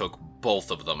motherfucker who took both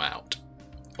of them out.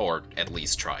 Or at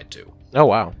least tried to. Oh,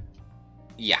 wow.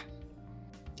 Yeah.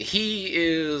 He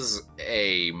is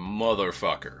a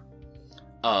motherfucker.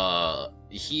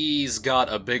 He's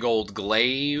got a big old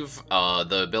glaive,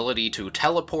 the ability to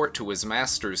teleport to his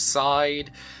master's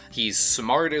side. He's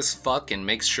smart as fuck and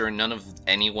makes sure none of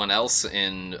anyone else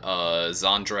in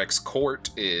Zondrek's court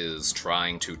is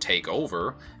trying to take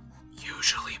over,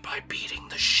 usually by beating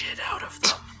the shit out of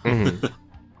them. Mm-hmm.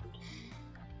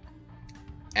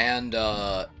 And,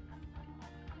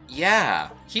 yeah,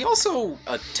 he also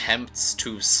attempts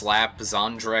to slap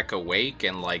Zondrek awake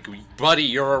and buddy,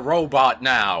 you're a robot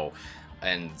now!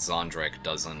 And Zondrek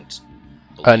doesn't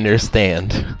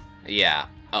understand. Yeah,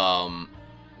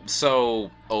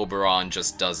 so Oberon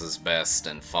just does his best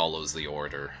and follows the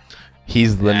order.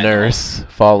 He's the nurse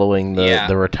following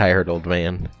the retired old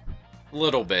man.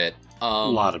 Little bit.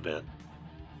 Lot of bit.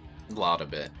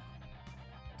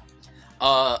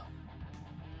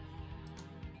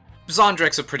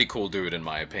 Zondrek's a pretty cool dude in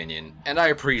my opinion, and I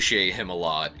appreciate him a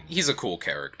lot. He's a cool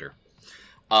character.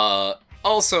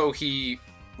 Also,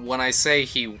 when I say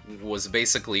he was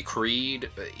basically Creed,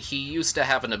 he used to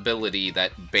have an ability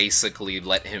that basically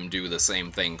let him do the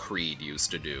same thing Creed used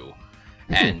to do.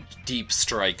 And deep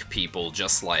strike people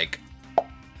just like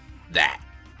that.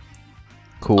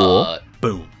 Cool.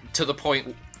 Boom. To the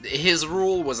point, his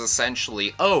rule was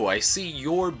essentially, oh, I see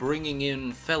you're bringing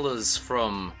in fellas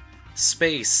from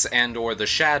space and or the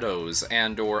shadows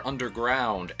and or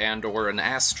underground and or an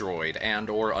asteroid and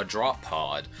or a drop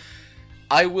pod.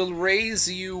 I will raise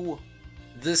you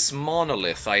this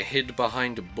monolith I hid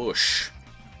behind a bush.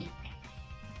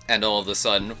 And all of a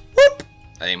sudden, whoop!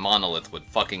 A monolith would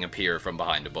fucking appear from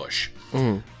behind a bush.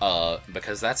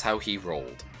 Because that's how he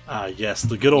rolled. Yes,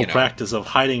 the good old practice of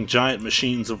hiding giant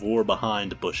machines of war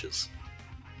behind bushes.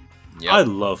 Yep. I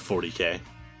love 40k.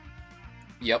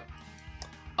 Yep.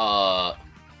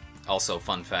 Also,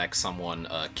 fun fact, someone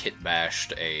kit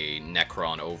bashed a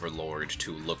Necron Overlord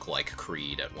to look like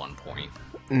Creed at one point.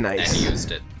 Nice. And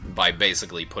used it by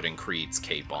basically putting Creed's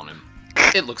cape on him.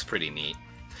 It looks pretty neat.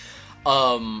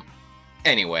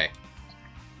 Anyway.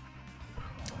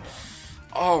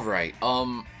 Alright,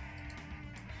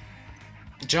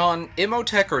 John,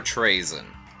 Imhotep or Trazyn?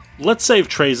 Let's save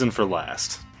Trazyn for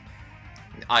last.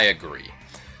 I agree.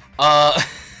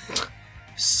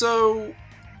 So...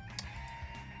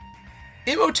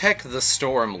 Imhotep the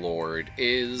Stormlord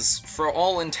is, for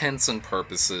all intents and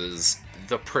purposes,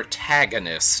 the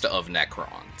protagonist of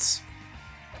Necrons.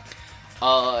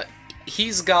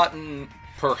 He's gotten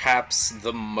perhaps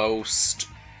the most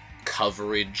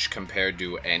coverage compared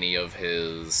to any of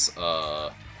his,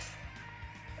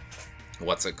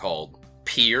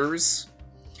 peers.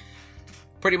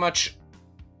 Pretty much,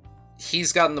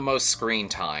 he's gotten the most screen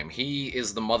time. He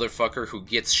is the motherfucker who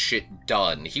gets shit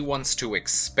done. He wants to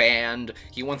expand.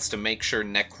 He wants to make sure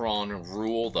Necron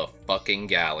rule the fucking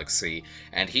galaxy.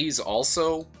 And he's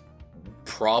also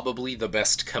probably the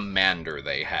best commander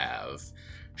they have.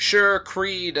 Sure,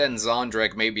 Creed and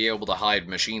Zondrek may be able to hide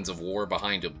machines of war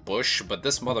behind a bush, but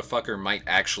this motherfucker might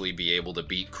actually be able to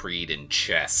beat Creed in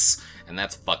chess, and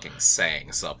that's fucking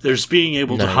saying something. There's being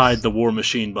able to Nice. hide the war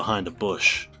machine behind a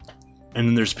bush, and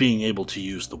then there's being able to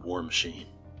use the war machine.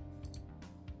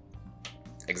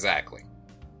 Exactly.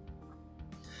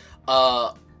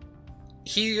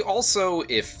 He also,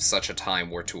 if such a time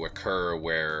were to occur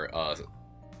where,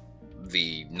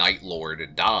 the Night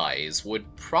Lord dies,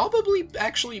 would probably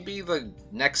actually be the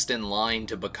next in line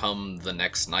to become the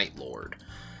next Night Lord.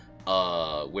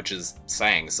 Which is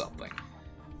saying something.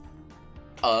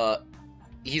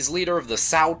 He's leader of the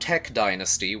Sautek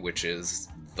dynasty, which is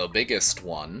the biggest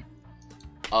one.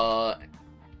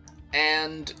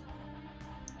 And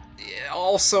it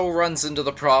also runs into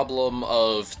the problem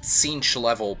of Tzeentch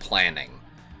level planning,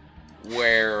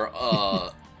 where,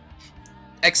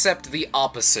 except the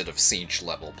opposite of Tzeentch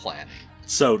level planning.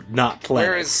 So, not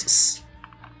planning. Whereas,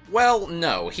 well,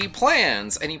 no, he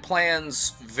plans, and he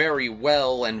plans very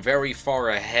well and very far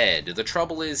ahead. The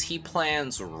trouble is, he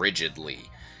plans rigidly.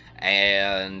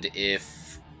 And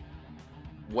if,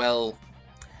 well,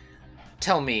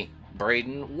 tell me,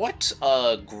 Braden, what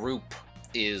group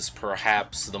is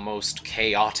perhaps the most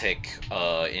chaotic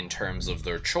in terms of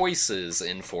their choices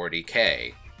in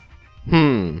 40k?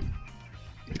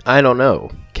 I don't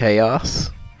know. Chaos?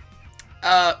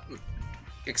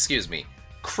 Excuse me.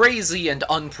 Crazy and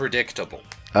unpredictable.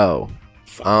 Oh.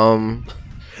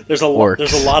 There's a Orcs.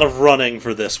 there's a lot of running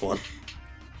for this one.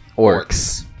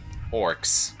 Orcs.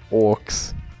 Orcs.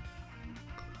 Orcs.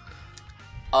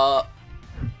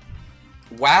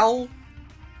 While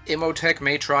Imhotep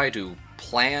may try to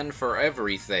plan for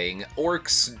everything,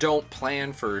 orcs don't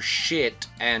plan for shit,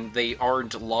 and they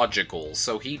aren't logical,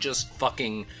 so he just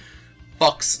fucking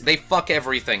they fuck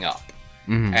everything up.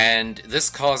 And this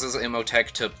causes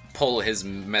Imhotep to pull his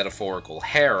metaphorical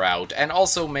hair out, and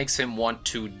also makes him want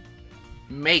to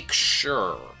make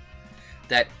sure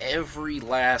that every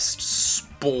last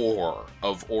spore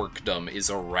of orcdom is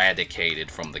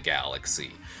eradicated from the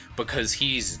galaxy, because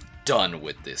he's done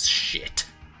with this shit.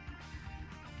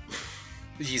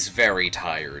 He's very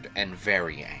tired and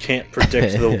very angry. Can't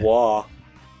predict the Wa.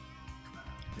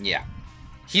 Yeah.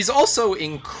 He's also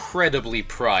incredibly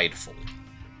prideful.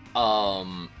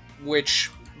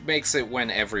 Which makes it when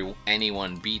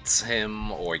anyone beats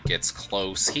him or gets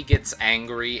close, he gets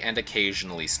angry and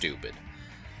occasionally stupid.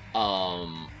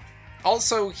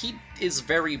 Also, he is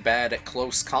very bad at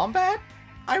close combat,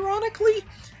 ironically,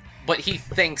 but he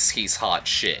thinks he's hot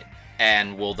shit,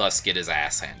 and will thus get his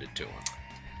ass handed to him.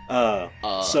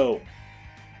 So,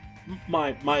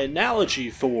 my analogy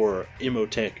for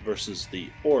Imhotep versus the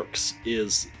orcs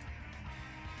is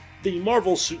the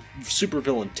Marvel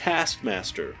supervillain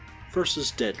Taskmaster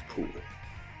versus Deadpool.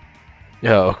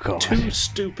 Oh, God. Too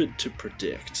stupid to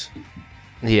predict.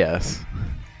 Yes.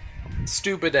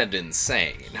 Stupid and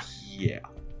insane. Yeah.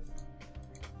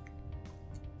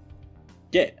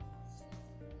 Yeah.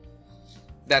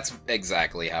 That's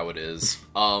exactly how it is.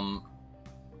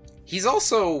 He's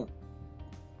also...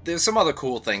 There's some other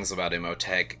cool things about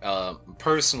Imhotep.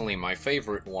 Personally, my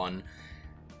favorite one...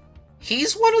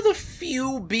 He's one of the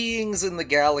few beings in the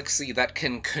galaxy that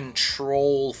can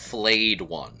control flayed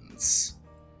ones.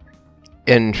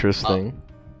 Interesting.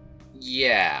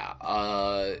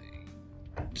 Yeah,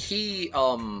 he,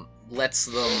 lets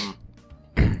them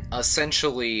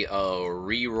essentially,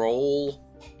 re-roll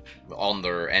on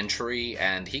their entry,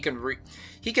 and he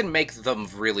can make them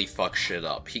really fuck shit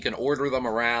up. He can order them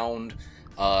around,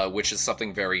 which is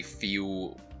something very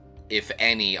few, if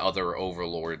any, other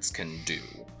overlords can do.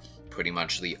 Pretty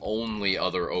much the only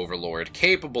other overlord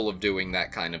capable of doing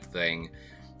that kind of thing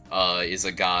is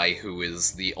a guy who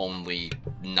is the only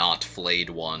not flayed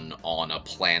one on a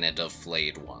planet of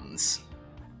flayed ones.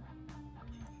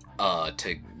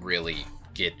 To really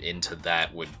get into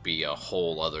that would be a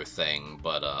whole other thing,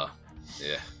 but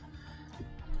yeah.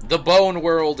 The Bone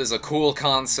World is a cool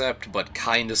concept, but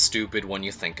kinda stupid when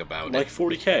you think about Like it.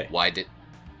 40k.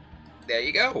 There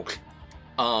you go.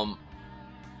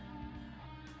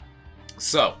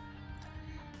 So,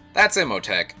 that's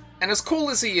Imhotep, and as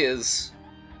cool as he is,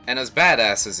 and as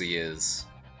badass as he is,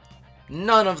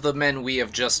 none of the men we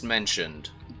have just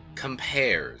mentioned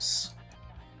compares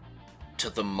to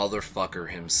the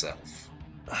motherfucker himself.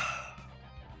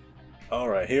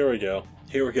 Alright, here we go.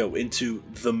 Here we go, into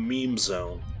the meme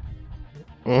zone.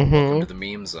 Welcome to the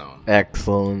meme zone.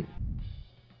 Excellent.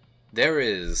 There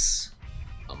is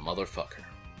a motherfucker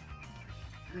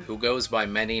who goes by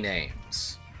many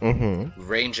names.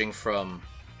 Ranging from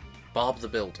Bob the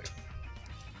Builder,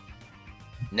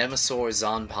 Nemesaur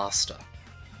Zanpasta,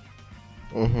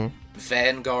 Mm-hmm.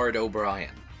 Vanguard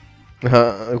O'Brien.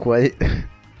 What?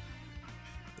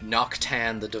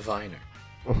 Noctan the Diviner.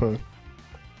 Uh-huh.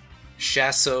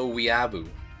 Shaso Wiabu.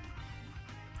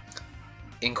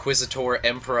 Inquisitor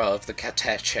Emperor of the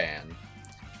Katechan.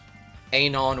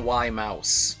 Anon Y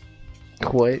Mouse.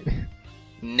 What?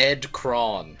 Ned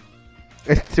Cron.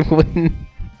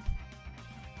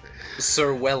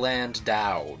 Sir Welland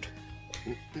Dowd.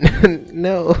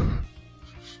 No.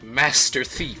 Master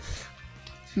Thief.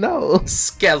 No.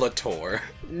 Skeletor.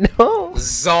 No.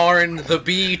 Zarn the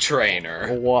Bee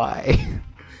Trainer. Why?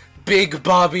 Big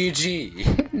Bobby G.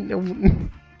 No.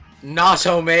 Not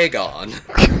Omegon.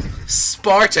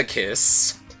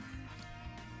 Spartacus.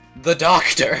 The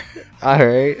Doctor.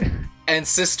 Alright. And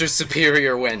Sister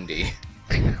Superior Wendy.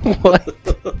 What?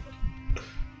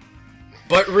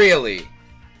 But really,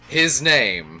 his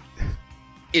name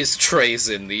is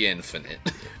Trazyn the Infinite.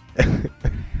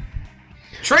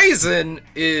 Trazyn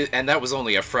is, and that was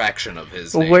only a fraction of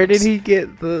his names. Where did he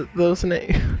get those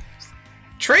names?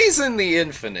 Trazyn the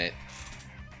Infinite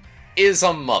is a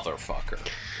motherfucker.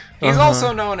 He's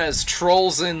also known as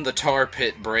Trollzyn the Tar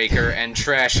Pit Breaker and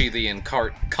Trashy the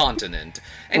Incontinent,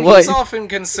 and he's often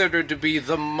considered to be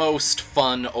the most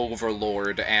fun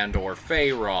overlord and or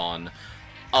Pharaon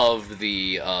of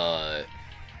the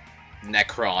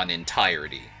Necron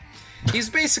entirety. He's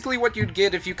basically what you'd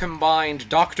get if you combined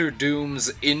Doctor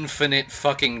Doom's infinite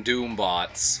fucking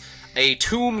Doombots, a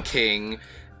Tomb King,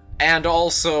 and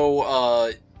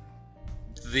also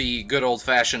the good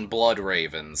old-fashioned Blood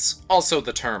Ravens, also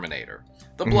the Terminator.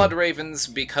 The Blood Ravens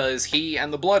because he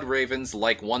and the Blood Ravens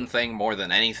like one thing more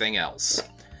than anything else.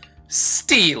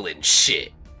 Stealing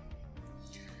shit.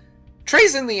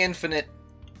 Trazyn the Infinite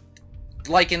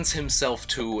likens himself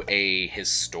to a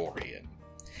historian.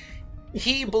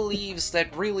 He believes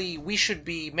that really we should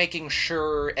be making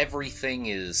sure everything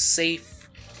is safe,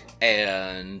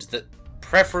 and that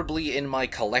preferably in my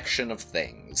collection of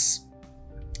things.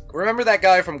 Remember that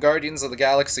guy from Guardians of the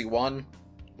Galaxy 1?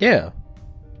 Yeah.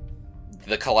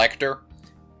 The Collector?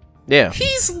 Yeah.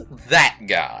 He's that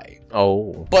guy.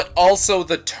 Oh. But also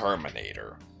the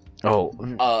Terminator. Oh.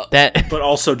 But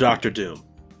also Doctor Doom.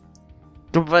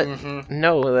 But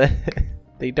no,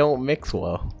 they don't mix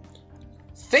well.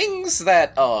 Things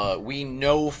that we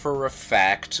know for a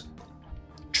fact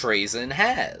Trazyn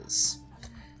has.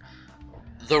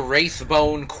 The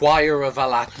Wraithbone Choir of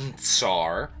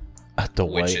Alatnsar,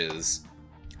 which is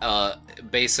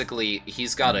basically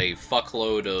he's got a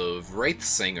fuckload of Wraith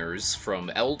Singers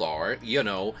from Eldar. You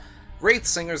know, Wraith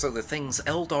Singers are the things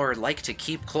Eldar like to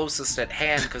keep closest at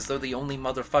hand because they're the only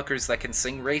motherfuckers that can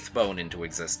sing Wraithbone into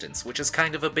existence, which is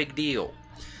kind of a big deal.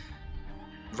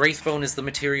 Wraithbone is the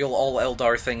material all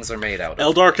Eldar things are made out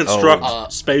of. Eldar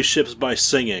construct spaceships by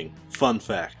singing. Fun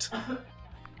fact.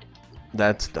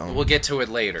 That's dumb. We'll get to it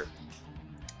later.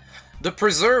 The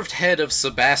preserved head of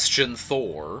Sebastian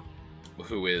Thor,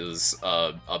 who is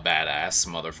a badass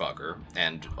motherfucker,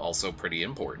 and also pretty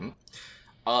important.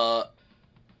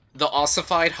 The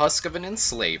ossified husk of an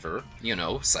enslaver, you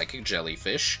know, psychic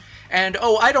jellyfish. And,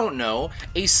 oh, I don't know,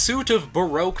 a suit of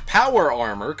Baroque power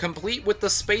armor complete with the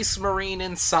Space Marine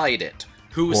inside it,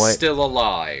 who's still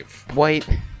alive. Wait.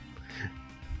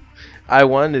 I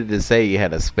wanted to say he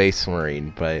had a Space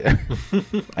Marine, but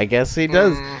I guess he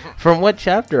does. From what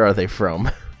chapter are they from?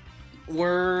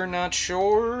 We're not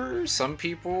sure. Some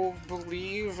people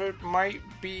believe it might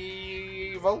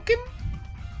be Vulcan?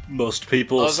 Most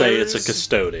people say it's a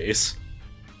Custodes.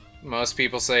 Most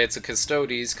people say it's a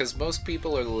Custodes, because most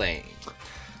people are lame.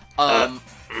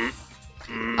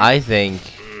 I think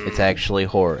it's actually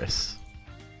Horus.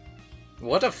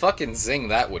 What a fucking zing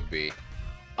that would be.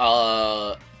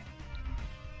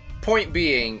 Point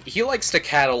being, he likes to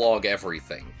catalog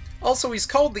everything. Also, he's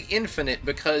called the Infinite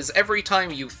because every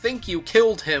time you think you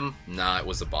killed him... Nah, it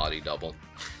was a body double.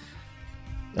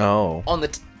 Oh.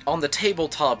 On the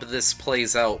tabletop, this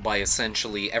plays out by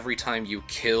essentially every time you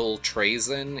kill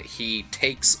Trazyn, he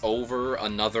takes over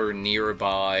another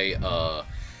nearby, Necron.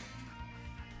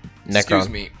 Excuse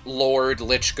me, Lord,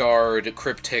 Lichguard,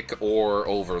 Cryptic, or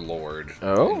Overlord.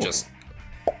 Oh. And just...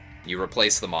 you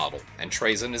replace the model. And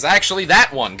Trazyn is actually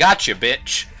that one! Gotcha,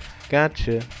 bitch!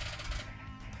 Gotcha.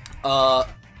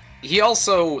 He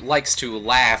also likes to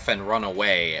laugh and run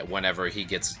away whenever he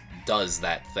does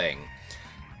that thing.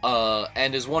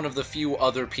 And is one of the few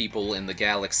other people in the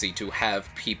galaxy to have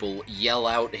people yell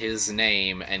out his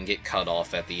name and get cut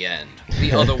off at the end.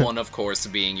 The other one, of course,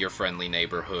 being your friendly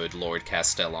neighborhood, Lord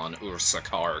Castellan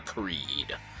Ursakar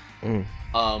Creed.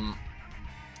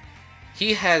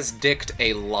 He has dicked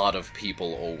a lot of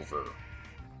people over.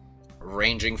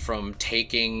 ranging from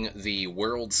taking the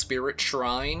World Spirit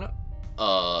Shrine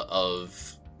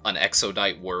of an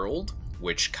Exodite world,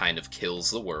 which kind of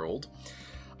kills the world.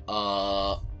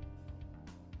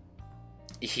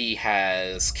 He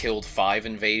has killed 5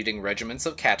 invading regiments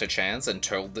of Catachans and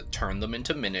turned them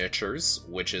into miniatures,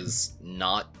 which is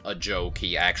not a joke.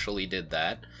 He actually did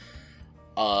that.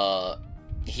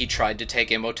 He tried to take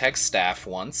Imhotep's staff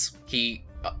once. He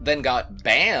then got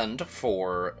banned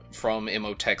from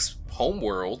Imhotep's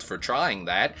homeworld for trying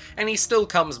that, and he still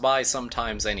comes by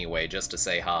sometimes anyway, just to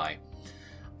say hi.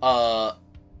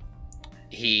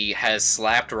 He has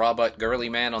slapped Robot Girly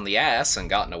Man on the ass and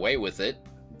gotten away with it.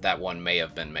 That one may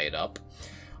have been made up.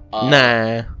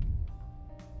 Nah.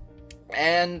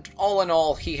 And all in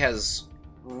all, he has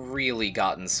really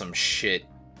gotten some shit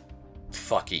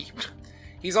fucky.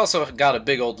 He's also got a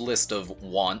big old list of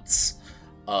wants.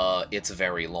 It's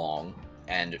very long,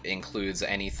 and includes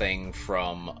anything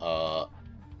from a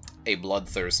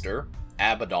Bloodthirster,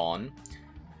 Abaddon,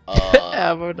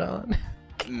 Abaddon.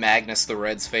 Magnus the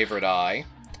Red's favorite eye,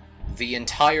 the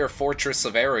entire Fortress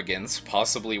of Arrogance,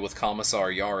 possibly with Commissar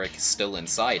Yarrick still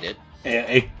inside it.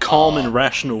 A calm and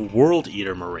rational World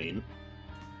Eater Marine.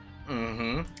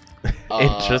 Mm-hmm.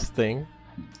 Interesting.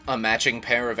 A matching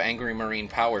pair of Angry Marine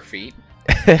Power Feet.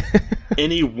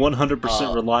 Any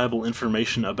 100% reliable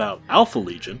information about Alpha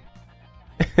Legion.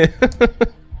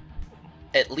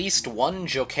 At least one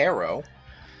Jokero.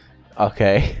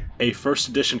 Okay. A first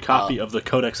edition copy of the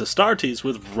Codex Astartes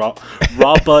with Robot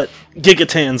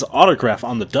Gigatan's autograph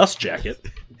on the dust jacket.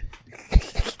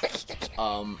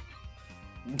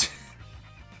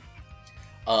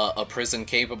 A prison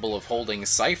capable of holding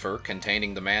Cypher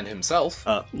containing the man himself.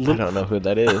 I don't know who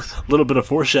that is. A little bit of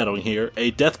foreshadowing here. A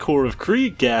Death Corps of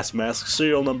Krieg gas mask,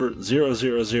 serial number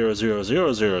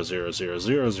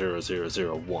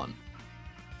 00000000000001.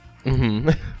 Mm-hmm.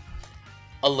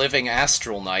 A living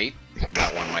Astral Knight.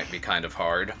 That one might be kind of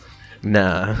hard.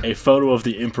 Nah. A photo of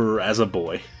the Emperor as a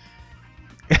boy.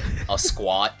 A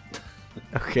squat.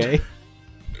 Okay.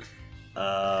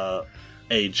 A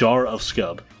jar of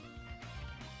scub.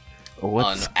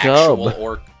 What's An actual scub?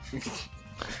 orc.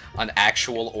 An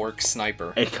actual orc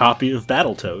sniper. A copy of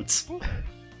Battletoads.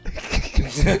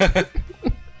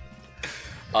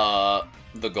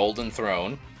 The Golden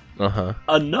Throne. Uh-huh.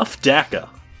 Enough DACA.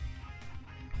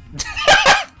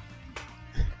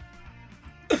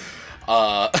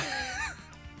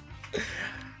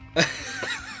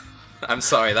 I'm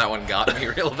sorry, that one got me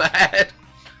real bad.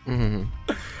 Mm-hmm.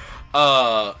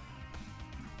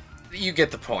 You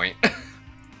get the point.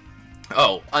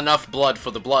 Oh, enough blood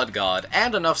for the Blood God,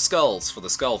 and enough skulls for the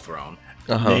Skull Throne.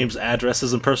 Uh-huh. Names,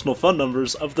 addresses, and personal phone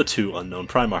numbers of the 2 unknown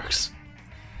Primarchs.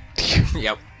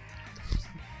 Yep.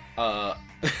 A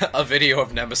video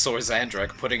of Nemesor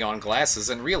Zandrek putting on glasses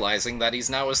and realizing that he's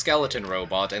now a skeleton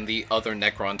robot and the other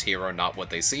Necrontyr are not what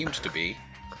they seemed to be.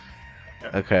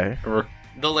 Okay.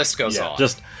 The list goes on.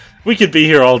 We could be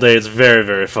here all day. It's very,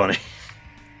 very funny.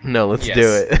 No, let's Yes.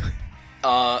 do it.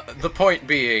 The point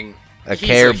being, A he's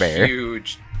Care a Bear.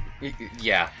 huge,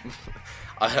 yeah,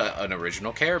 an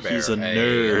original Care Bear. He's a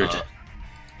nerd.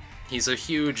 He's a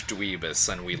huge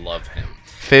dweebus, and we love him.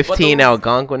 15 But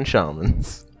Algonquin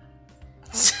shamans.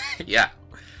 Yeah.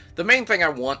 The main thing I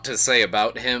want to say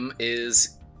about him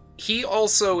is he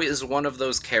also is one of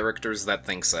those characters that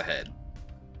thinks ahead.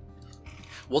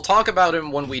 We'll talk about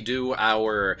him when we do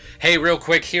our, hey, real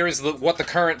quick, here's what the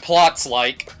current plot's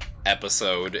like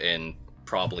episode in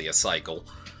probably a cycle.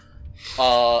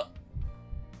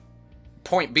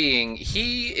 Point being,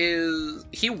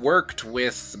 he worked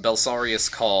with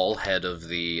Belsarius Call, head of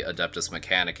the Adeptus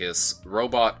Mechanicus,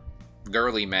 Robot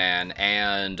Girly Man,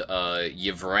 and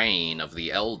Yvrain of the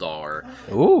Eldar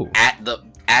Ooh. at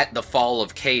the fall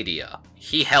of Cadia.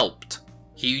 He helped.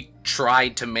 He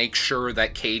tried to make sure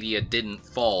that Cadia didn't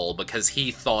fall because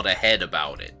he thought ahead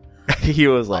about it. He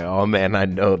was like, oh man, I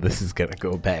know this is gonna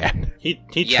go bad. He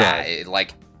Yeah,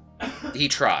 tried. he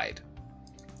tried.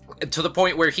 To the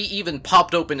point where he even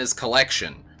popped open his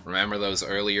collection. Remember those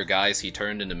earlier guys he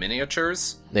turned into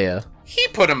miniatures? Yeah. He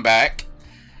put them back.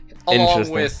 Along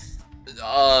Interesting. with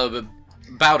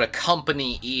about a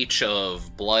company each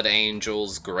of Blood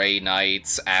Angels, Grey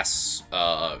Knights,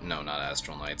 no, not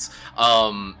Astral Knights.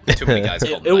 Too many guys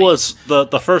called It Knights. was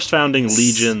the first founding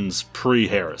legions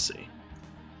pre-heresy.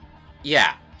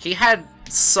 Yeah, he had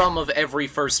some of every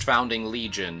first founding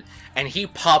legion, and he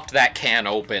popped that can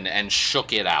open and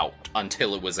shook it out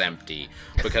until it was empty,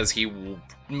 because he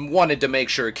wanted to make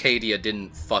sure Cadia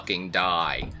didn't fucking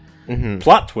die. Mm-hmm.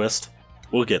 Plot twist.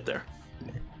 We'll get there.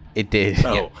 It did.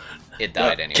 Oh, It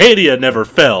died anyway. Cadia never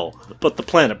fell, but the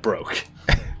planet broke.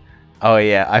 Oh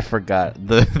yeah, I forgot.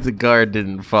 The guard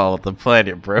didn't fall, the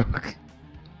planet broke.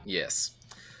 Yes.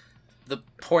 The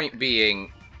point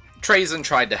being, Trazyn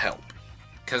tried to help,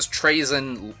 because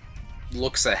Trazyn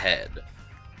looks ahead.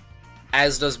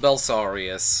 As does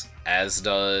Belsarius, as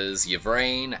does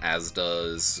Yvraine, as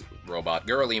does Robot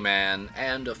Girly Man,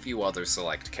 and a few other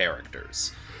select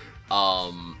characters.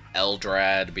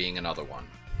 Eldrad being another one.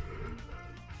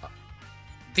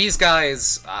 These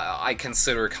guys, I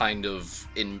consider kind of,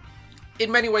 in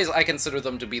many ways, I consider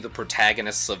them to be the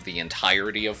protagonists of the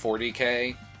entirety of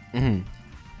 40k. Mm-hmm.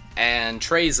 And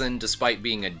Trazyn, despite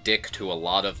being a dick to a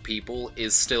lot of people,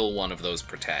 is still one of those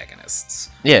protagonists.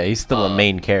 Yeah, he's still a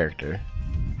main character.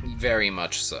 Very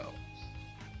much so.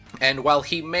 And while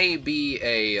he may be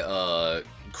a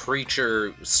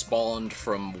creature spawned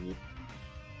from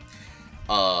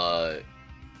the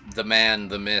man,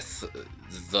 the myth,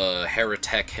 the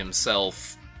heretic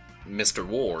himself, Mr.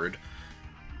 Ward,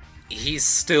 he's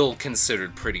still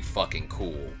considered pretty fucking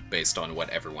cool based on what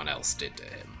everyone else did to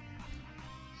him.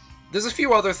 There's a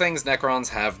few other things Necrons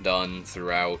have done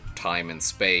throughout time and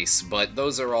space, but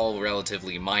those are all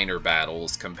relatively minor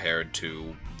battles compared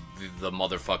to the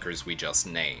motherfuckers we just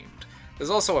named. There's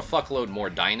also a fuckload more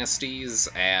dynasties,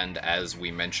 and as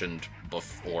we mentioned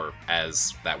before,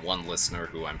 as that one listener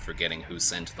who I'm forgetting who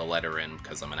sent the letter in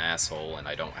because I'm an asshole and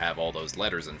I don't have all those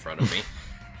letters in front of me,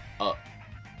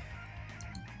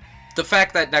 the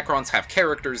fact that Necrons have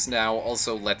characters now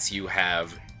also lets you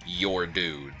have your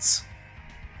dudes.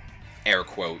 Air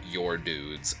quote, your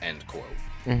dudes, end quote.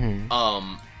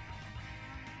 Mm-hmm.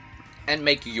 And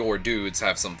make your dudes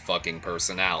have some fucking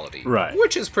personality. Right.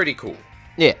 Which is pretty cool.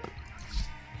 Yeah.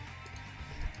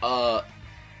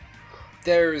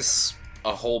 There's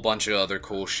a whole bunch of other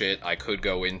cool shit I could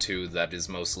go into that is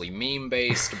mostly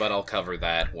meme-based, but I'll cover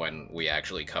that when we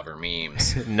actually cover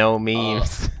memes. No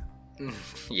memes.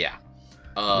 Yeah.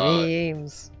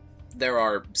 Memes. There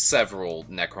are several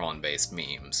Necron-based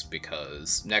memes,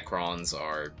 because Necrons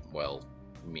are, well,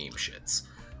 meme shits.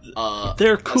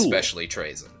 They're cool. Especially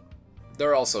Trazyn.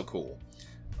 They're also cool.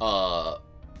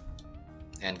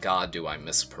 And god, do I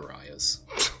miss pariahs.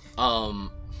 Who?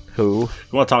 You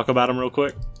want to talk about them real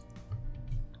quick?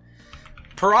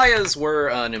 Pariahs were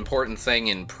an important thing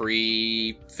in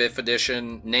pre-5th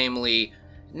edition, namely,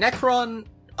 Necron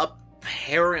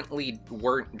apparently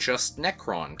weren't just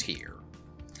Necron tier.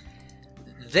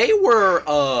 They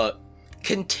were,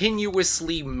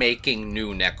 continuously making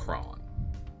new Necron.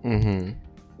 Mm-hmm.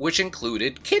 Which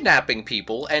included kidnapping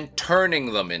people and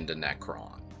turning them into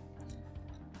Necron.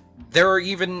 There are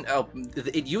even,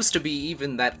 it used to be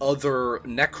even that other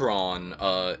Necron,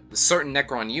 certain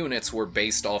Necron units were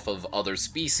based off of other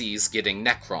species getting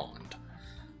Necroned.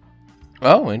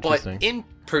 Oh, interesting. But in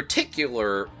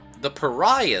particular, the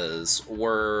pariahs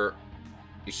were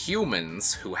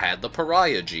humans who had the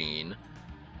pariah gene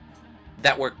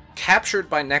that were captured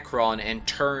by Necron and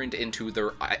turned into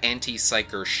their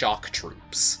anti-psyker shock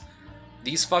troops.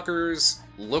 These fuckers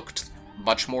looked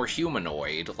much more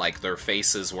humanoid, like their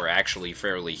faces were actually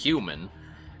fairly human,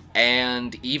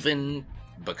 and even,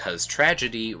 because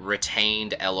tragedy,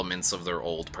 retained elements of their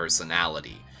old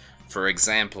personality. For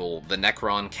example, the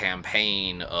Necron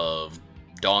campaign of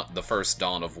the first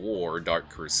Dawn of War, Dark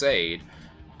Crusade,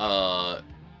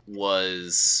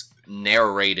 was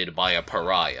narrated by a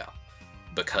pariah,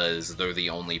 because they're the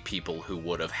only people who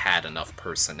would have had enough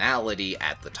personality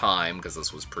at the time, because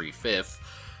this was pre-5th,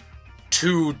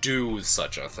 to do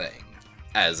such a thing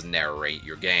as narrate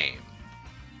your game.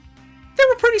 They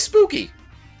were pretty spooky.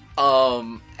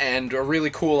 And a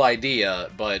really cool idea,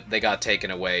 but they got taken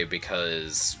away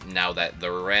because now that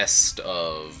the rest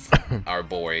of our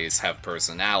boys have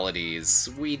personalities,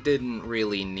 we didn't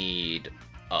really need,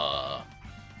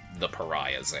 the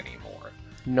pariahs anymore.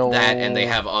 No. That, and they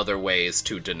have other ways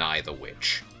to deny the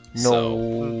witch. No. So,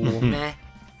 meh.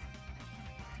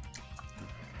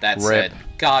 That Rip. said,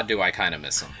 god, do I kind of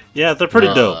miss them. Yeah, they're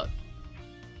pretty dope.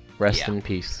 Rest Yeah. in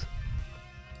peace.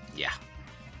 Yeah.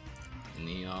 In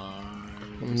the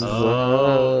arms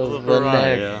Of the the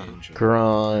pariah.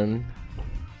 Necron.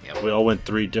 Yep. We all went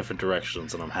 3 different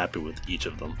directions, and I'm happy with each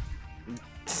of them.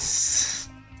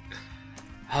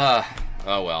 Oh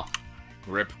well.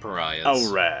 Rip pariahs.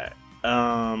 Alright.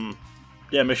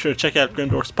 Yeah, make sure to check out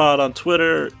GrimDorksPod on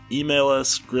Twitter. Email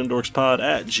us,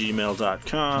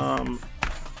 grimdorkspod@gmail.com.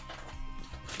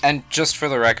 And just for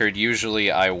the record,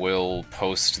 usually I will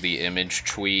post the image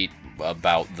tweet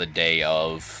about the day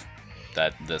of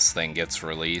that this thing gets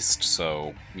released,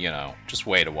 so, just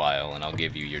wait a while and I'll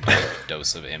give you your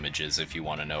dose of images if you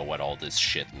want to know what all this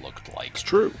shit looked like. It's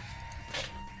true.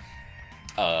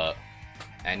 And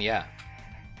yeah.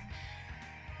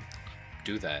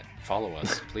 do that. Follow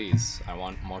us, please. I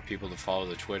want more people to follow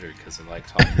the Twitter because I like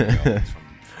talking to y'all from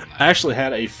that. I actually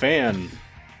had a fan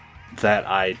that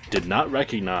I did not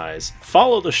recognize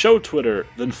follow the show Twitter,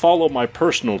 then follow my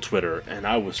personal Twitter, and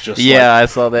I was just I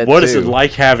saw that what too. is it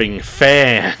like having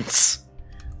fans?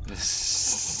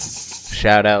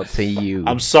 Shout out to you.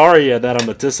 I'm sorry that I'm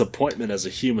a disappointment as a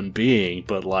human being,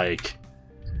 but like,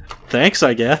 thanks,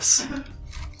 I guess.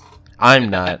 I'm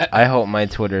not. I hope my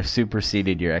Twitter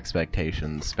superseded your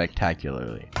expectations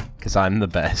spectacularly, because I'm the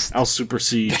best. I'll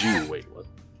supersede you. Wait, what?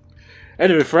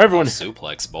 Anyway, for everyone,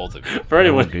 Suplex both of you. for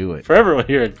anyone, Don't do it. for everyone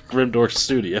here at Grimdork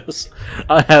Studios,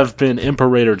 I have been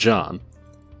Imperator John.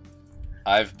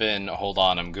 I've been. Hold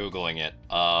on, I'm googling it.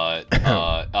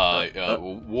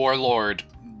 Warlord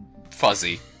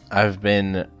Fuzzy. I've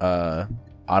been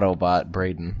Autobot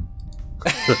Braden.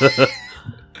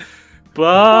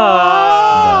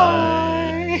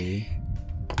 Bye.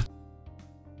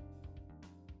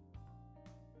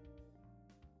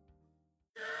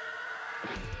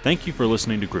 Thank you for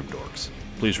listening to Grimdorks.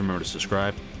 Please remember to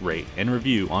subscribe, rate, and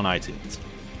review on iTunes.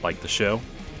 Like the show?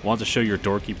 Want to show your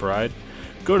dorky pride?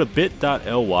 Go to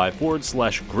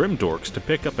bit.ly/Grimdorks to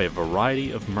pick up a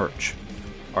variety of merch.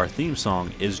 Our theme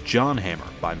song is John Hammer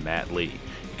by Matt Lee.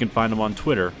 You can find him on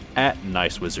Twitter at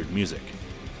NiceWizardMusic.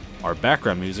 Our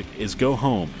background music is Go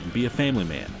Home and Be a Family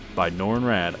Man by Norn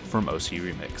Rad from OC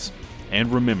Remix.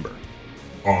 And remember,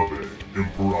 Ave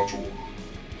Imperator.